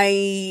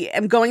I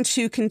am going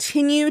to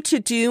continue to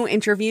do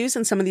interviews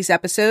in some of these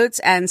episodes,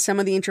 and some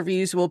of the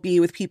interviews will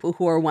be with people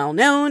who are well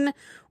known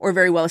or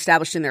very well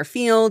established in their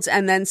fields.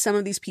 And then some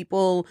of these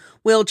people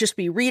will just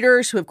be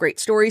readers who have great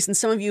stories. And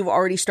some of you have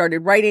already started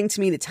writing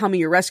to me to tell me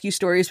your rescue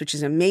stories, which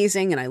is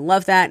amazing. And I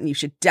love that. And you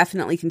should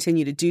definitely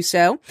continue to do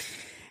so.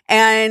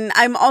 And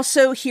I'm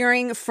also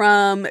hearing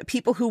from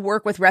people who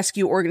work with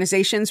rescue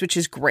organizations, which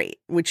is great,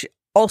 which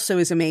also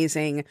is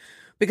amazing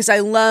because I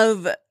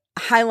love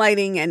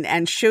highlighting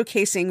and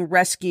showcasing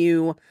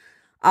rescue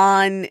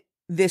on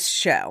this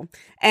show.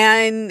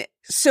 And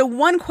so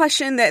one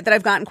question that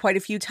I've gotten quite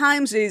a few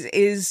times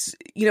is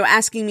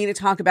asking me to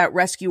talk about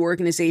rescue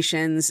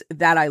organizations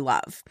that I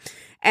love.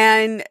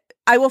 And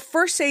I will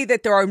first say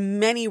that there are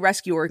many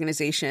rescue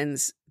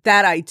organizations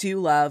that I do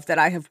love, that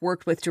I have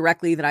worked with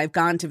directly, that I've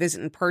gone to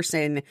visit in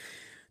person,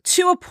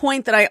 to a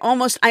point that I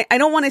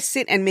don't want to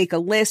sit and make a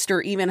list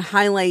or even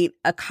highlight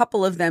a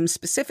couple of them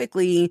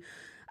specifically.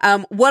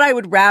 What I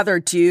would rather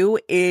do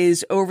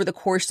is over the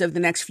course of the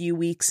next few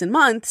weeks and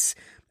months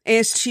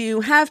is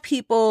to have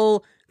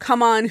people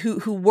come on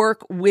who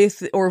work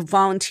with or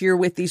volunteer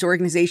with these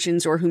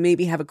organizations or who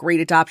maybe have a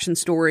great adoption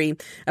story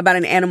about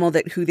an animal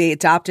who they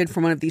adopted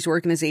from one of these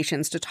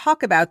organizations to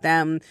talk about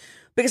them,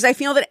 because I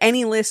feel that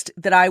any list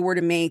that I were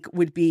to make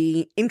would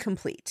be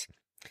incomplete.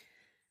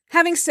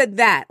 Having said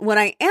that, what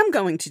I am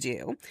going to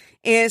do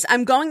is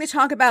I'm going to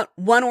talk about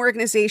one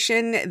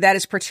organization that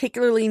is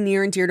particularly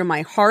near and dear to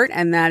my heart,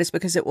 and that is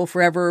because it will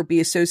forever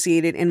be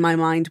associated in my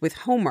mind with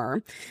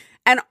Homer,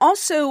 and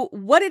also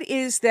what it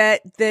is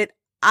that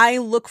I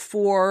look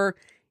for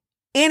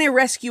in a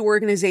rescue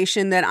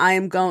organization that I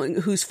am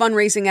whose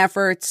fundraising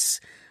efforts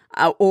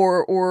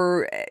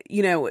or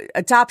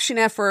adoption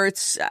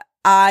efforts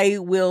I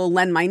will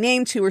lend my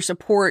name to or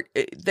support,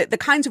 the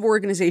kinds of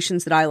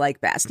organizations that I like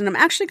best. And I'm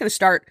actually going to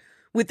start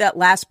with that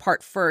last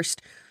part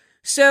first.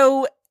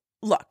 So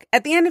look,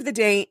 at the end of the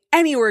day,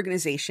 any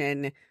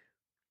organization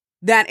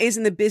that is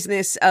in the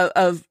business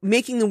of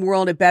making the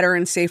world a better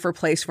and safer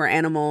place for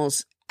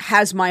animals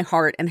has my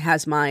heart and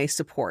has my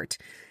support.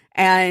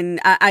 And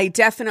I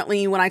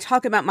definitely, when I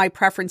talk about my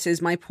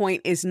preferences, my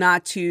point is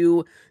not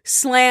to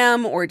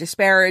slam or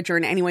disparage or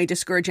in any way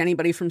discourage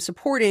anybody from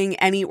supporting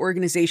any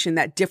organization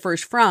that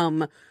differs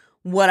from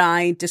what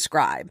I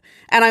describe.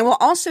 And I will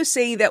also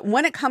say that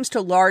when it comes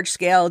to large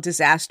scale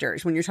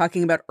disasters, when you're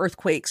talking about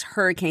earthquakes,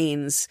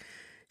 hurricanes,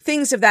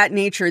 things of that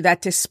nature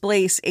that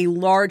displace a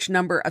large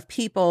number of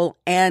people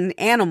and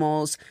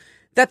animals,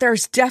 that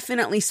there's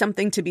definitely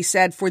something to be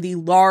said for the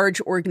large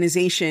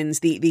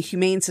organizations, the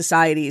humane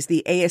societies,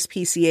 the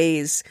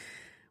ASPCAs,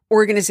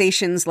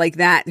 organizations like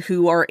that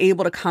who are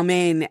able to come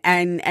in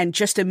and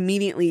just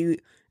immediately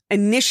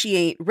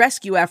initiate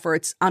rescue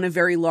efforts on a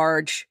very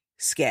large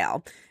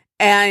scale.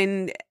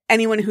 And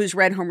anyone who's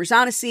read Homer's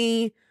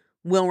Odyssey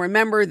will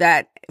remember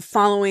that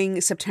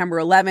following September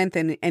 11th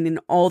and in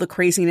all the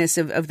craziness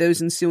of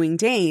those ensuing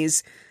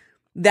days,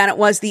 that it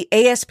was the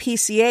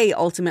ASPCA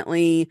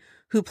ultimately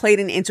who played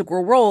an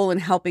integral role in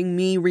helping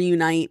me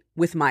reunite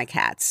with my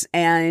cats.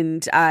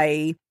 And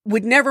I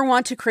would never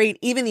want to create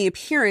even the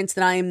appearance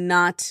that I am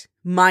not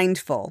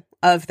mindful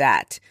of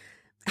that.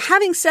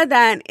 Having said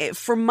that,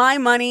 for my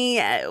money,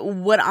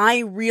 what I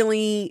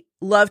really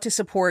love to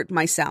support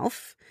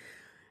myself,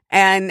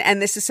 and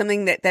this is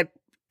something that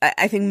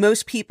I think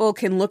most people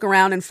can look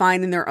around and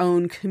find in their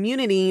own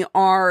community,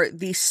 are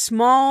the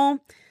small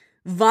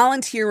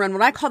volunteer-run,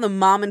 what I call the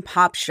mom and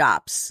pop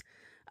shops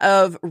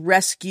of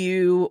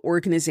rescue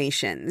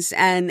organizations.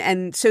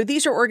 And so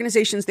these are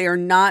organizations, they are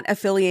not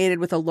affiliated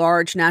with a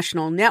large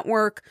national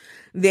network.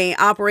 They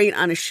operate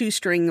on a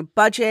shoestring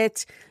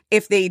budget.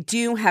 If they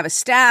do have a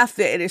staff,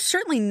 it is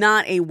certainly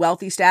not a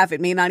wealthy staff.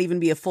 It may not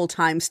even be a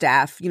full-time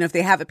staff. You know, if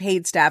they have a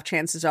paid staff,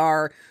 chances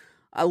are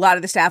a lot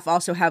of the staff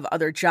also have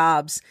other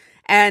jobs.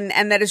 And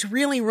that is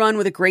really run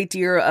with a great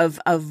deal of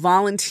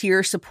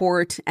volunteer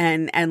support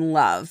and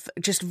love.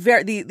 Just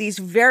these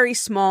very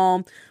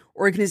small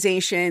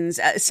organizations.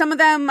 Some of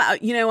them,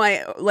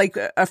 I like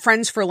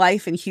Friends for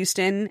Life in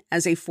Houston,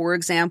 as for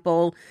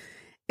example,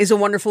 is a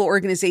wonderful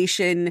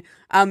organization.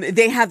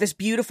 They have this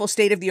beautiful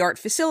state-of-the-art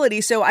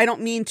facility. So I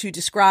don't mean to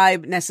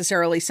describe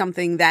necessarily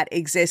something that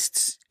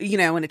exists, in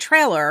a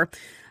trailer.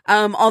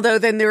 Although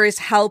then there is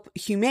Help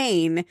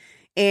Humane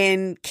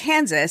in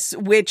Kansas,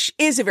 which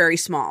is a very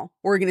small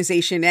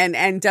organization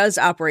and does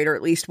operate, or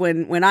at least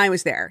when I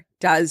was there,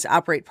 does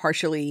operate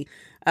partially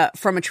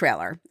from a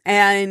trailer.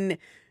 And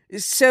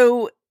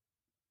so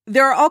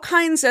there are all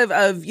kinds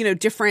of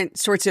different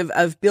sorts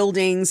of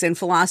buildings and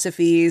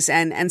philosophies,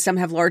 and some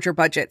have larger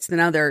budgets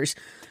than others.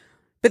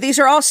 But these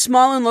are all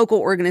small and local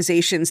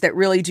organizations that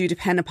really do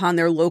depend upon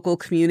their local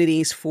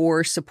communities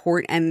for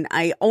support. And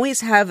I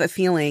always have a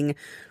feeling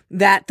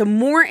that the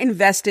more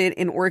invested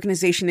an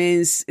organization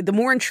is, the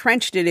more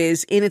entrenched it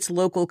is in its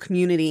local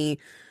community,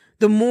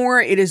 the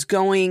more it is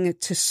going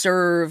to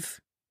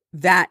serve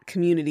that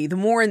community, the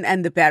more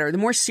and the better, the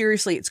more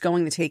seriously it's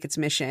going to take its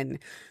mission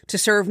to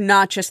serve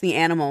not just the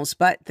animals,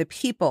 but the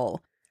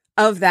people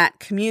of that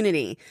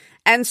community.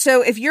 And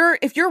so if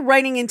you're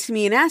writing into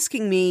me and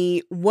asking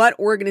me what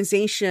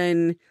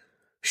organization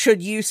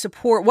should you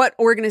support, what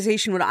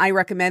organization would I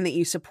recommend that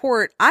you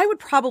support, I would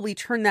probably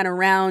turn that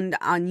around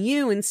on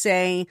you and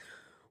say,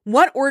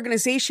 what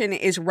organization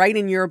is right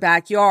in your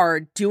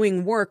backyard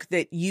doing work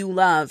that you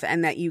love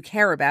and that you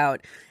care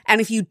about? And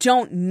if you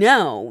don't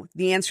know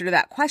the answer to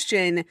that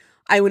question,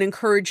 I would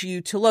encourage you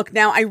to look.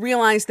 Now, I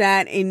realize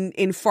that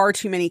in far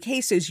too many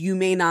cases, you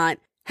may not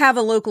have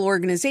a local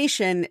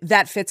organization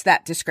that fits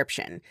that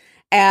description.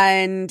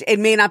 And it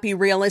may not be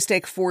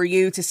realistic for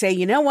you to say,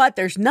 you know what,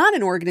 there's not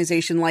an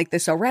organization like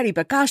this already,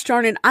 but gosh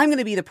darn it, I'm going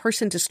to be the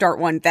person to start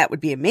one. That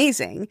would be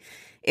amazing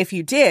if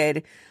you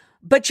did.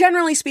 But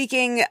generally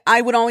speaking,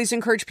 I would always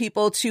encourage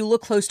people to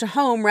look close to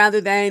home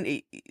rather than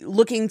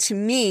looking to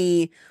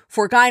me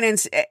for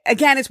guidance.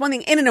 Again, it's one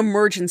thing in an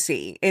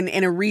emergency,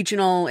 in a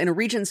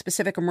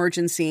region-specific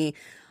emergency,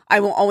 I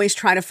will always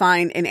try to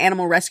find an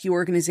animal rescue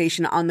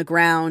organization on the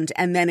ground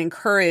and then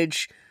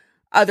encourage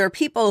other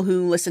people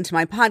who listen to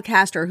my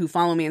podcast or who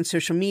follow me on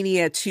social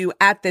media to,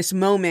 at this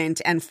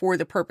moment and for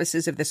the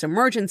purposes of this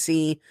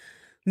emergency,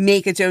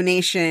 make a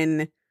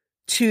donation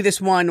to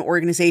this one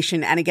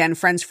organization. And again,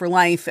 Friends for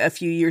Life, a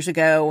few years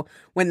ago,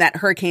 when that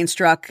hurricane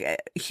struck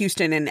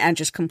Houston and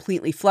just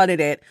completely flooded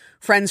it,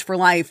 Friends for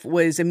Life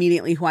was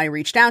immediately who I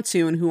reached out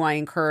to and who I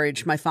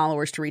encourage my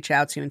followers to reach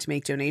out to and to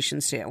make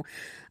donations to.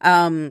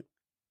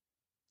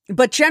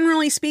 But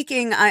generally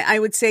speaking, I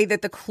would say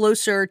that the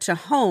closer to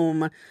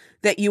home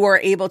that you are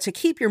able to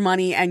keep your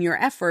money and your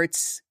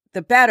efforts,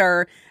 the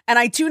better. And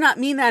I do not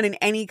mean that in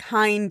any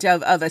kind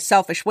of a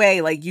selfish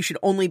way, like you should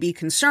only be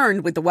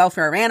concerned with the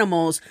welfare of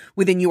animals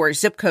within your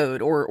zip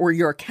code or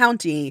your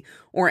county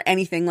or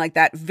anything like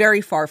that.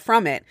 Very far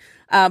from it.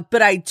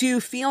 But I do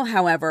feel,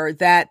 however,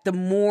 that the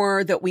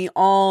more that we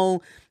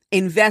all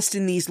invest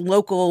in these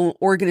local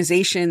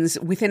organizations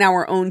within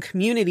our own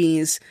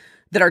communities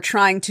that are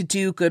trying to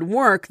do good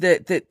work,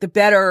 the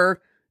better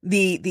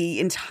the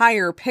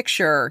entire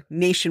picture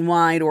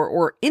nationwide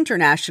or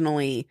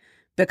internationally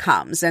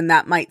becomes. And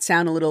that might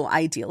sound a little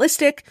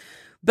idealistic,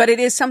 but it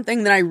is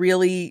something that I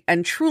really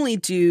and truly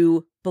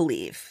do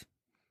believe.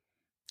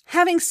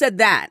 Having said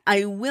that,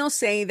 I will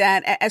say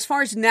that as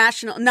far as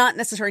national, not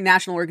necessarily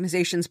national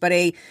organizations, but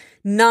a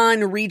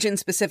non-region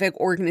specific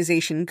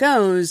organization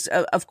goes,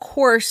 of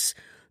course,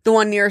 the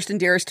one nearest and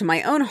dearest to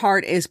my own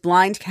heart is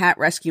Blind Cat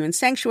Rescue and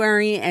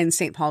Sanctuary in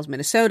St. Paul's,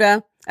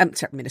 Minnesota.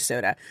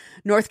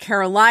 North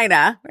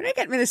Carolina. Where did I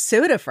get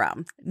Minnesota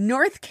from?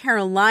 North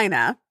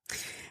Carolina.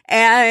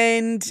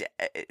 And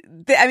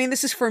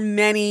this is for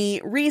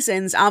many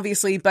reasons,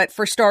 obviously, but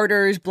for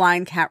starters,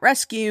 Blind Cat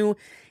Rescue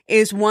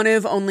is one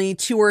of only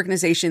 2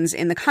 organizations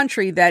in the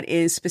country that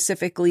is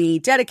specifically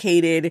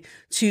dedicated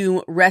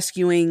to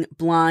rescuing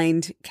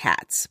blind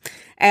cats.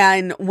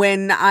 And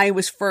when I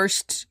was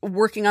first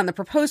working on the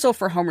proposal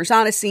for Homer's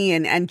Odyssey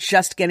and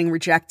just getting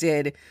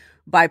rejected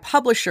by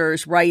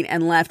publishers right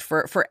and left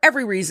for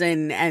every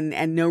reason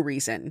and no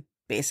reason,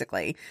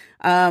 basically.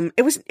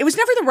 It was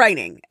never the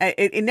writing.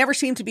 It never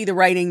seemed to be the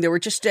writing. There were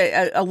just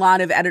a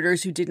lot of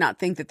editors who did not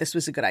think that this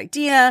was a good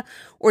idea,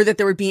 or that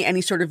there would be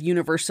any sort of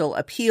universal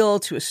appeal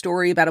to a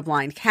story about a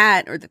blind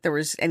cat, or that there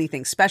was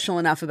anything special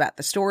enough about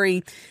the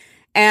story.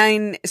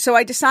 And so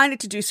I decided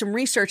to do some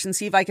research and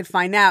see if I could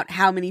find out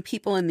how many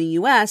people in the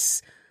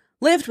US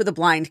lived with a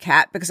blind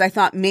cat, because I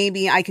thought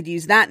maybe I could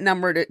use that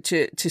number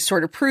to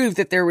sort of prove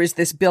that there was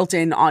this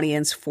built-in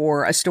audience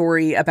for a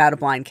story about a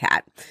blind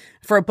cat,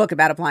 for a book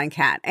about a blind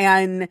cat.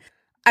 And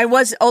I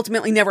was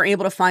ultimately never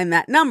able to find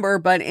that number,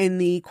 but in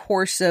the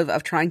course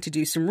of trying to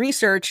do some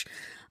research,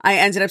 I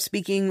ended up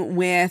speaking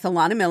with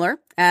Alana Miller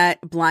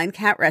at Blind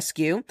Cat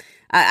Rescue.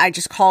 I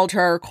just called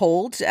her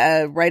cold,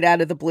 right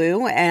out of the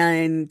blue,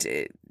 and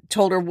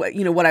told her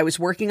what I was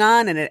working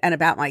on and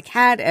about my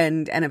cat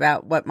and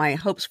about what my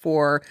hopes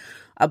for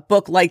a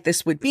book like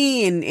this would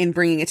be in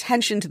bringing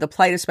attention to the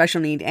plight of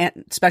special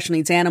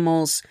needs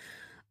animals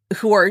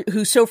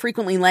who so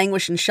frequently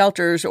languish in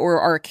shelters or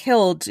are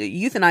killed,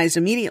 euthanized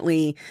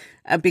immediately,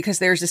 because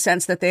there's a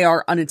sense that they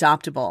are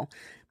unadoptable.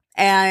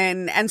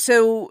 And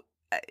so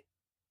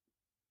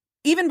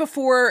even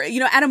before,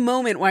 at a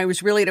moment when I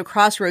was really at a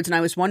crossroads and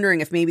I was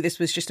wondering if maybe this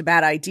was just a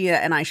bad idea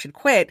and I should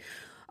quit,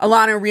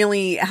 Alana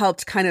really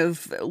helped kind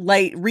of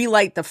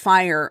relight the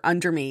fire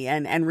under me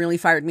and really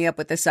fired me up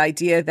with this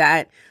idea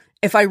that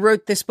if I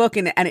wrote this book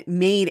and it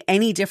made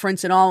any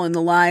difference at all in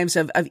the lives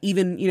of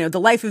even, the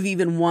life of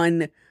even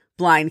one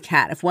blind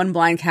cat, if one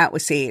blind cat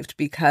was saved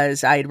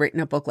because I had written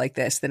a book like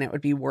this, then it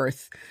would be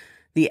worth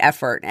the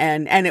effort.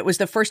 And it was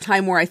the first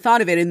time where I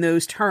thought of it in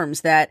those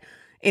terms, that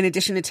in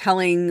addition to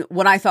telling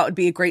what I thought would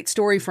be a great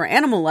story for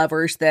animal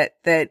lovers, that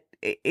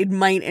it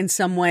might in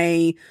some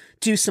way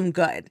do some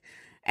good.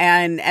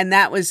 And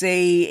that was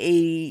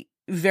a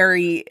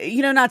very,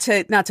 not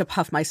to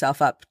puff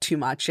myself up too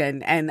much.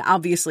 And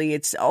obviously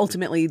it's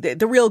ultimately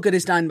the real good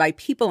is done by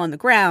people on the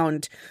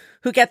ground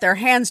who get their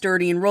hands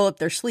dirty and roll up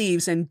their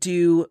sleeves and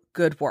do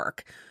good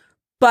work.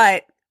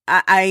 But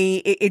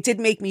it did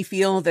make me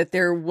feel that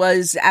there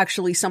was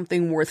actually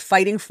something worth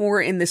fighting for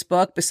in this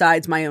book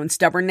besides my own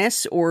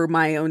stubbornness or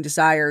my own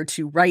desire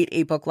to write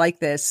a book like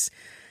this.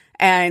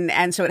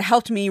 And so it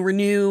helped me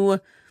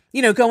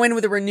go in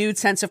with a renewed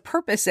sense of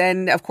purpose.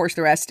 And of course,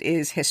 the rest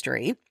is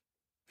history.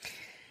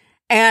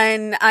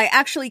 And I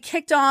actually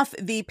kicked off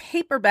the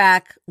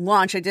paperback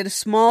launch. I did a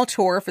small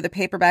tour for the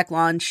paperback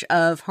launch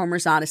of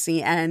Homer's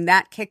Odyssey, and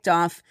that kicked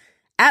off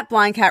at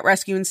Blind Cat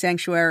Rescue and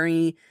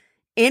Sanctuary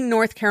in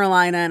North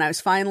Carolina. And I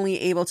was finally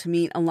able to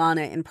meet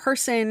Alana in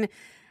person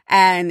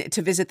and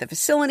to visit the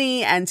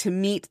facility and to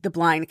meet the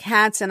blind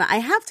cats. And I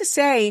have to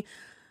say,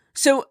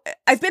 so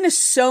I've been to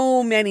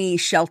so many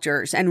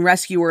shelters and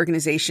rescue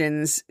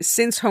organizations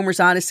since Homer's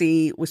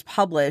Odyssey was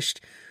published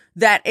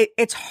that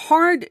it's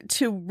hard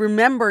to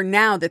remember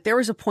now that there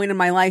was a point in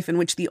my life in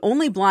which the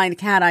only blind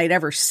cat I had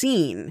ever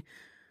seen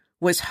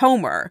was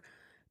Homer.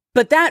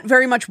 But that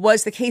very much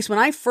was the case when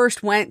I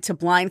first went to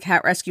Blind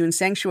Cat Rescue and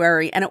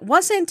Sanctuary. And it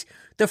wasn't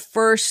the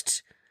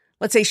first,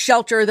 let's say,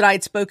 shelter that I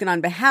had spoken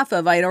on behalf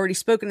of. I had already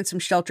spoken at some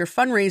shelter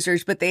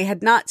fundraisers, but they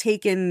had not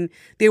taken,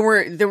 there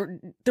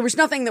was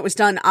nothing that was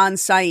done on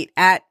site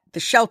at the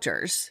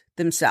shelters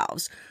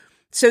themselves.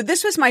 So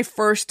this was my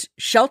first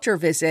shelter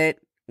visit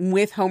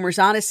with Homer's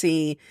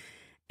Odyssey.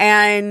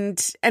 And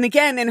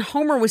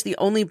Homer was the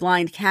only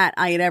blind cat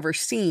I had ever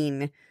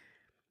seen.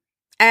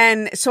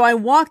 And so I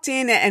walked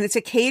in, and it's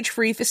a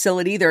cage-free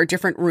facility. There are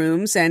different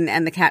rooms,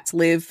 and the cats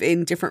live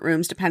in different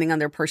rooms depending on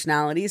their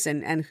personalities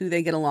and who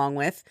they get along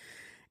with.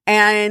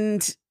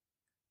 And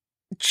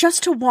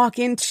just to walk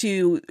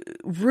into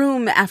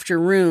room after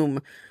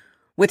room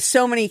with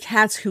so many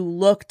cats who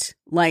looked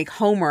like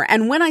Homer.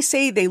 And when I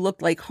say they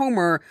looked like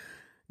Homer,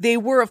 they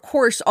were, of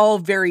course, all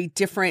very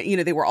different.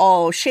 They were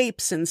all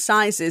shapes and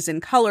sizes and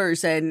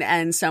colors,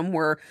 and some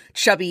were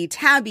chubby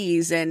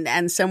tabbies,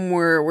 and some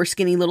were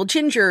skinny little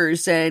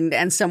gingers,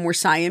 and some were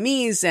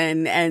Siamese,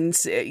 and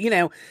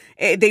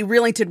they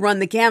really did run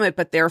the gamut.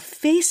 But their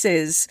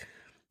faces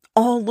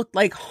all looked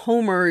like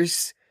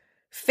Homer's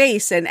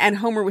face. And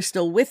Homer was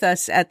still with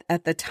us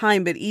at the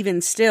time, but even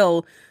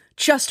still,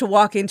 just to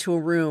walk into a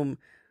room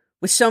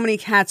with so many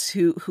cats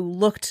who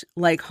looked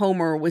like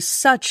Homer was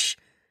such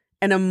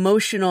an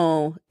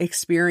emotional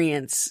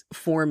experience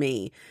for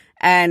me.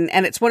 And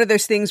it's one of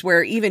those things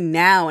where even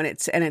now, and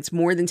it's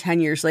more than 10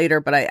 years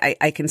later, but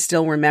I can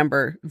still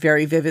remember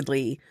very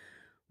vividly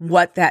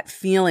what that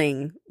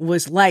feeling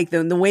was like,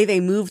 the way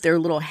they moved their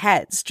little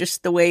heads,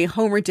 just the way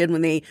Homer did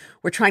when they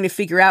were trying to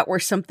figure out where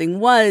something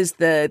was,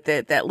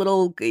 that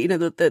little,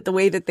 the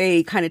way that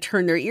they kind of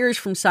turned their ears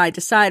from side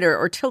to side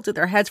or tilted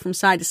their heads from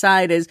side to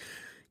side as,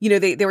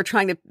 they were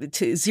trying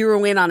to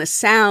zero in on a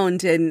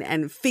sound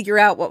and figure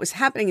out what was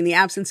happening in the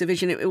absence of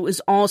vision. It was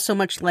all so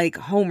much like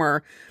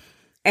Homer.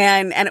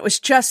 And it was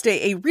just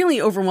a really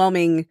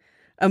overwhelming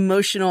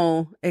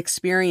emotional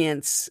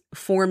experience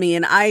for me.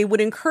 And I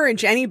would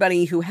encourage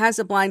anybody who has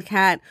a blind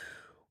cat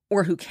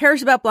or who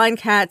cares about blind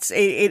cats,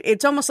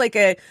 it's almost like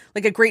a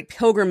great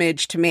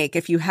pilgrimage to make.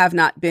 If you have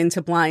not been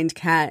to Blind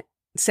Cat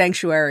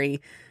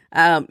Sanctuary,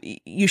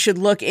 you should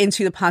look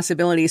into the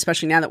possibility,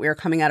 especially now that we are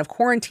coming out of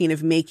quarantine,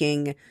 of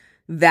making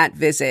that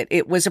visit.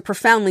 It was a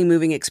profoundly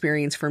moving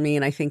experience for me,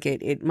 and I think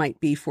it might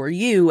be for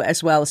you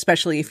as well,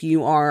 especially if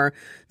you are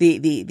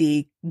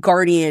the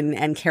guardian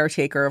and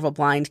caretaker of a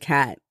blind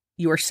cat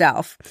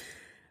yourself.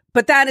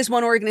 But that is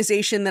one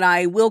organization that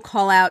I will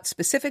call out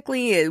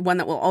specifically, one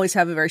that will always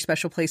have a very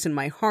special place in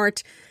my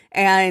heart.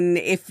 And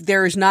if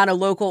there's not a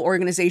local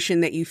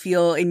organization that you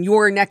feel in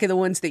your neck of the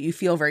woods that you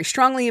feel very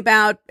strongly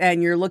about,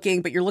 and you're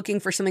looking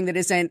for something that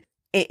isn't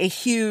a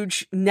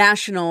huge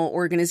national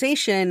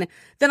organization,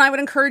 then I would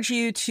encourage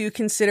you to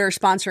consider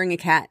sponsoring a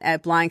cat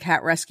at Blind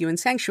Cat Rescue and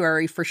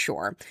Sanctuary for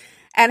sure.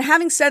 And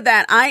having said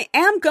that, I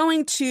am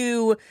going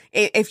to,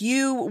 if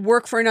you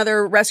work for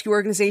another rescue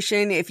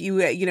organization, if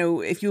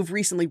you've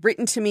recently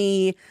written to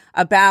me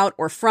about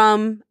or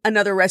from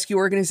another rescue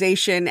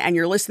organization and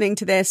you're listening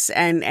to this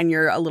and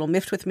you're a little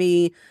miffed with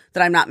me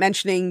that I'm not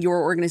mentioning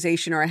your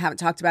organization or I haven't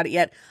talked about it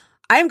yet,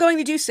 I am going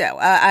to do so.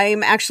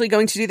 I'm actually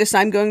going to do this.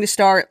 I'm going to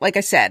start, like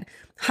I said,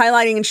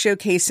 highlighting and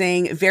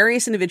showcasing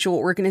various individual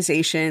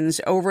organizations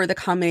over the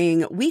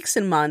coming weeks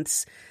and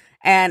months,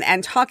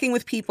 and talking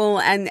with people.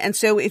 And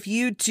so if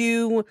you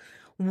do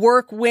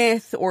work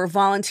with or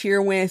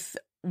volunteer with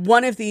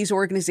one of these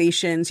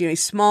organizations, a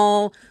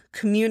small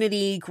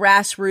community,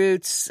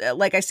 grassroots,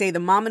 like I say,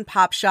 the mom and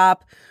pop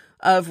shop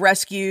of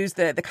rescues,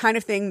 the kind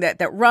of thing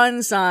that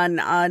runs on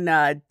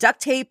duct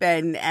tape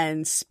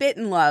and spit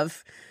and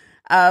love,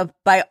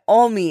 by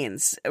all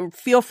means,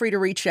 feel free to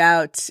reach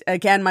out.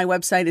 Again, my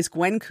website is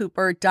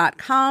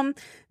gwencooper.com.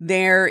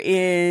 There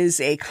is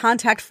a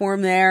contact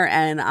form there,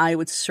 and I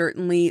would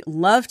certainly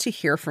love to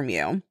hear from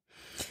you.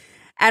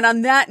 And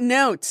on that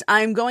note,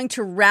 I'm going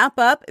to wrap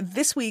up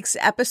this week's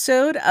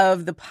episode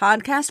of the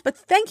podcast. But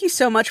thank you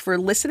so much for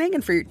listening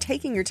and for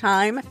taking your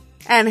time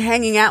and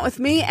hanging out with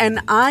me. And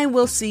I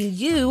will see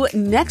you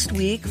next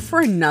week for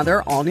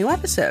another all-new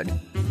episode.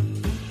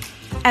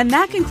 And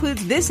that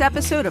concludes this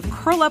episode of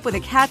Curl Up with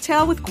a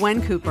Cattail with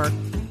Gwen Cooper.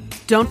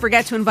 Don't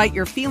forget to invite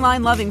your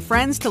feline-loving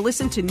friends to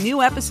listen to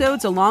new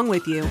episodes along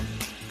with you.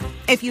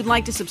 If you'd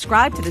like to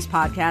subscribe to this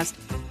podcast,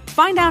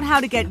 find out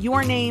how to get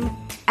your name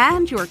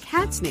and your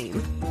cat's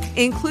name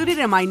included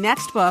in my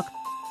next book,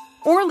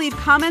 or leave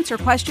comments or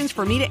questions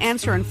for me to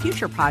answer in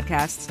future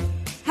podcasts,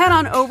 head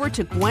on over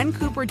to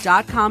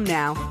gwencooper.com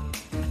now.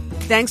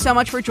 Thanks so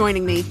much for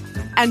joining me,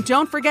 and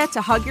don't forget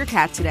to hug your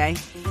cat today.